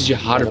which teaches you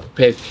how to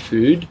prepare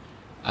food.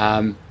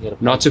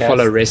 Not to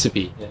follow a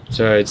recipe. Yeah.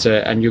 So it's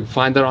and you'll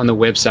find that on the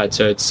website.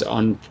 So it's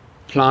on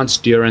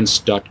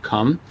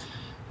plantsdurance.com.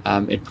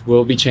 It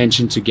will be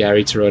changing to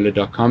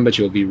GaryTirola.com, but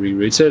you'll be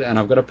rerouted. And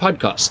I've got a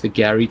podcast, The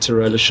Gary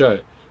Tirola Show,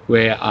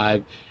 where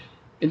I've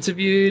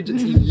interviewed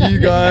you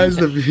guys,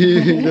 the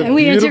And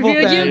we beautiful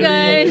interviewed you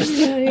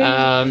family.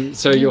 guys.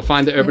 So you'll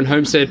find the Urban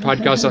Homestead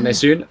podcast on there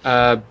soon.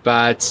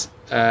 But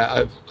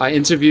I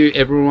interview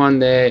everyone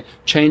there,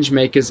 change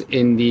makers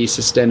in the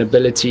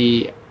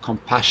sustainability,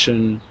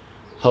 compassion,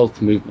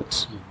 health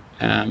movements.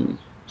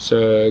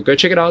 So go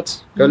check it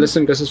out. Go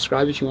listen. Go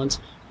subscribe if you want.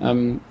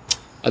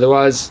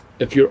 Otherwise,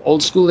 if you're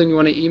old school and you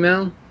want to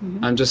email,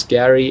 I'm just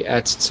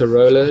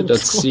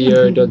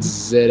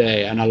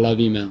Gary@Tirola.co.za, and I love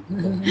email.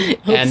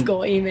 Old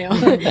school email.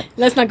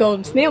 Let's not go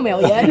snail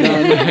mail yet. No.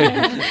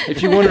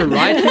 If you want to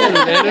write me a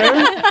letter,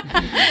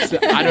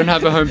 I don't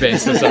have a home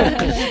base, so sorry.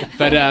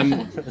 But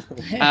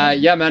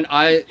yeah, man,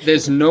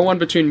 there's no one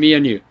between me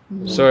and you.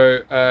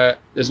 So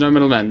there's no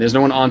middleman. There's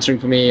no one answering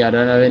for me. I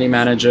don't have any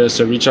manager.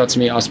 So reach out to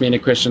me, ask me any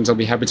questions. I'll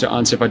be happy to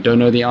answer. If I don't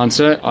know the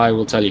answer, I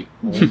will tell you.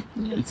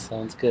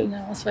 Sounds good. No,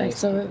 that's right.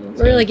 So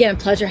really, again,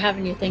 pleasure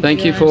having you.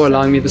 Thank you for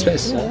allowing me the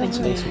space. Thanks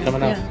for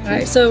coming out. Yeah. All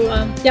right. So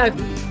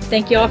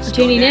thank you all for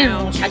tuning in.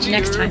 We'll catch you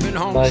next time. Urban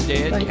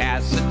Homestead, Bye.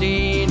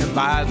 Pasadena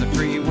by the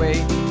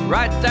freeway.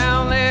 Right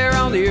down there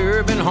on the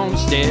Urban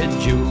Homestead,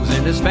 Jules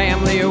and his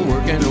family are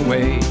working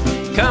away.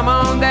 Come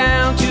on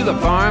down to the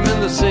farm in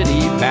the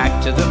city,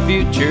 back to the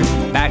future,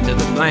 back to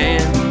the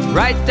plan.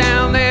 Right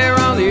down there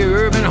on the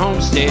Urban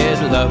Homestead,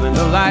 loving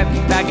the life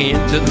back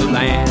into the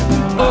land.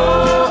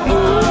 Oh,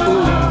 oh,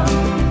 oh,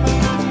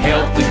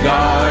 help the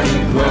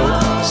garden grow.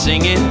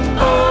 Singing,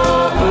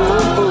 oh, oh,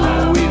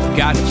 oh, we've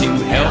got to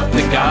help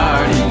the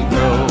garden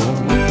grow.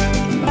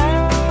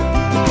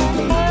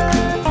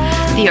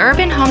 The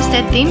Urban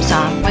Homestead theme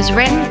song was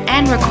written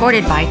and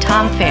recorded by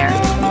Tom Fair.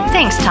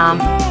 Thanks, Tom.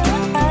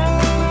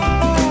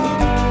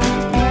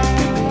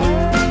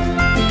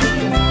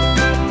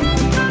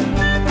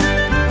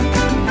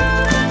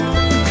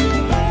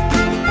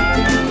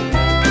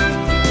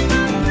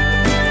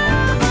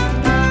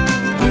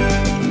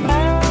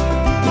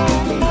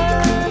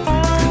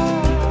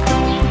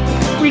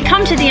 We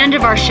come to the end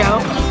of our show.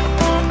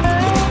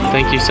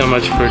 Thank you so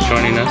much for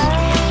joining us.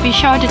 Be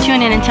sure to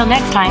tune in until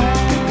next time.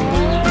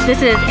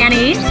 This is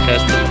Annie East.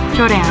 Justin.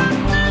 Jordan.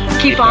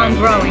 Keep on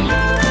growing.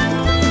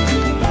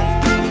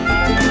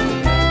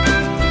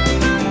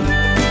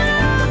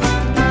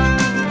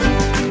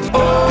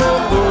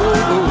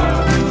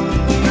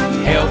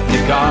 Help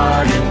the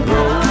garden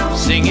grow.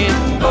 Singing,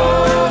 oh,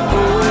 oh,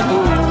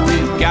 oh,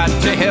 we've got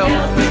to help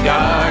the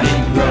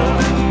garden grow.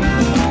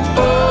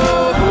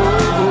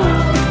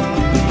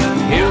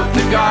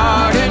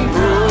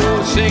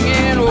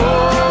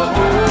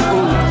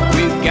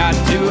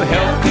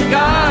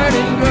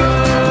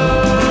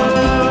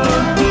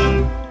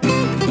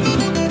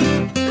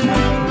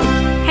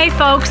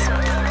 folks,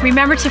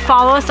 remember to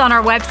follow us on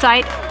our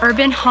website,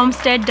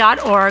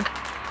 urbanhomestead.org,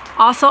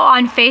 also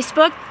on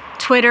Facebook,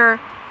 Twitter,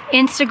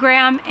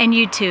 Instagram, and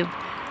YouTube.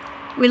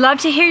 We love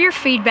to hear your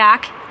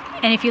feedback,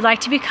 and if you'd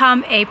like to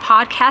become a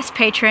podcast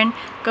patron,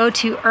 go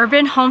to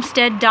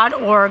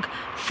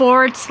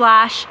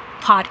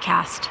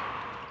urbanhomestead.org/podcast.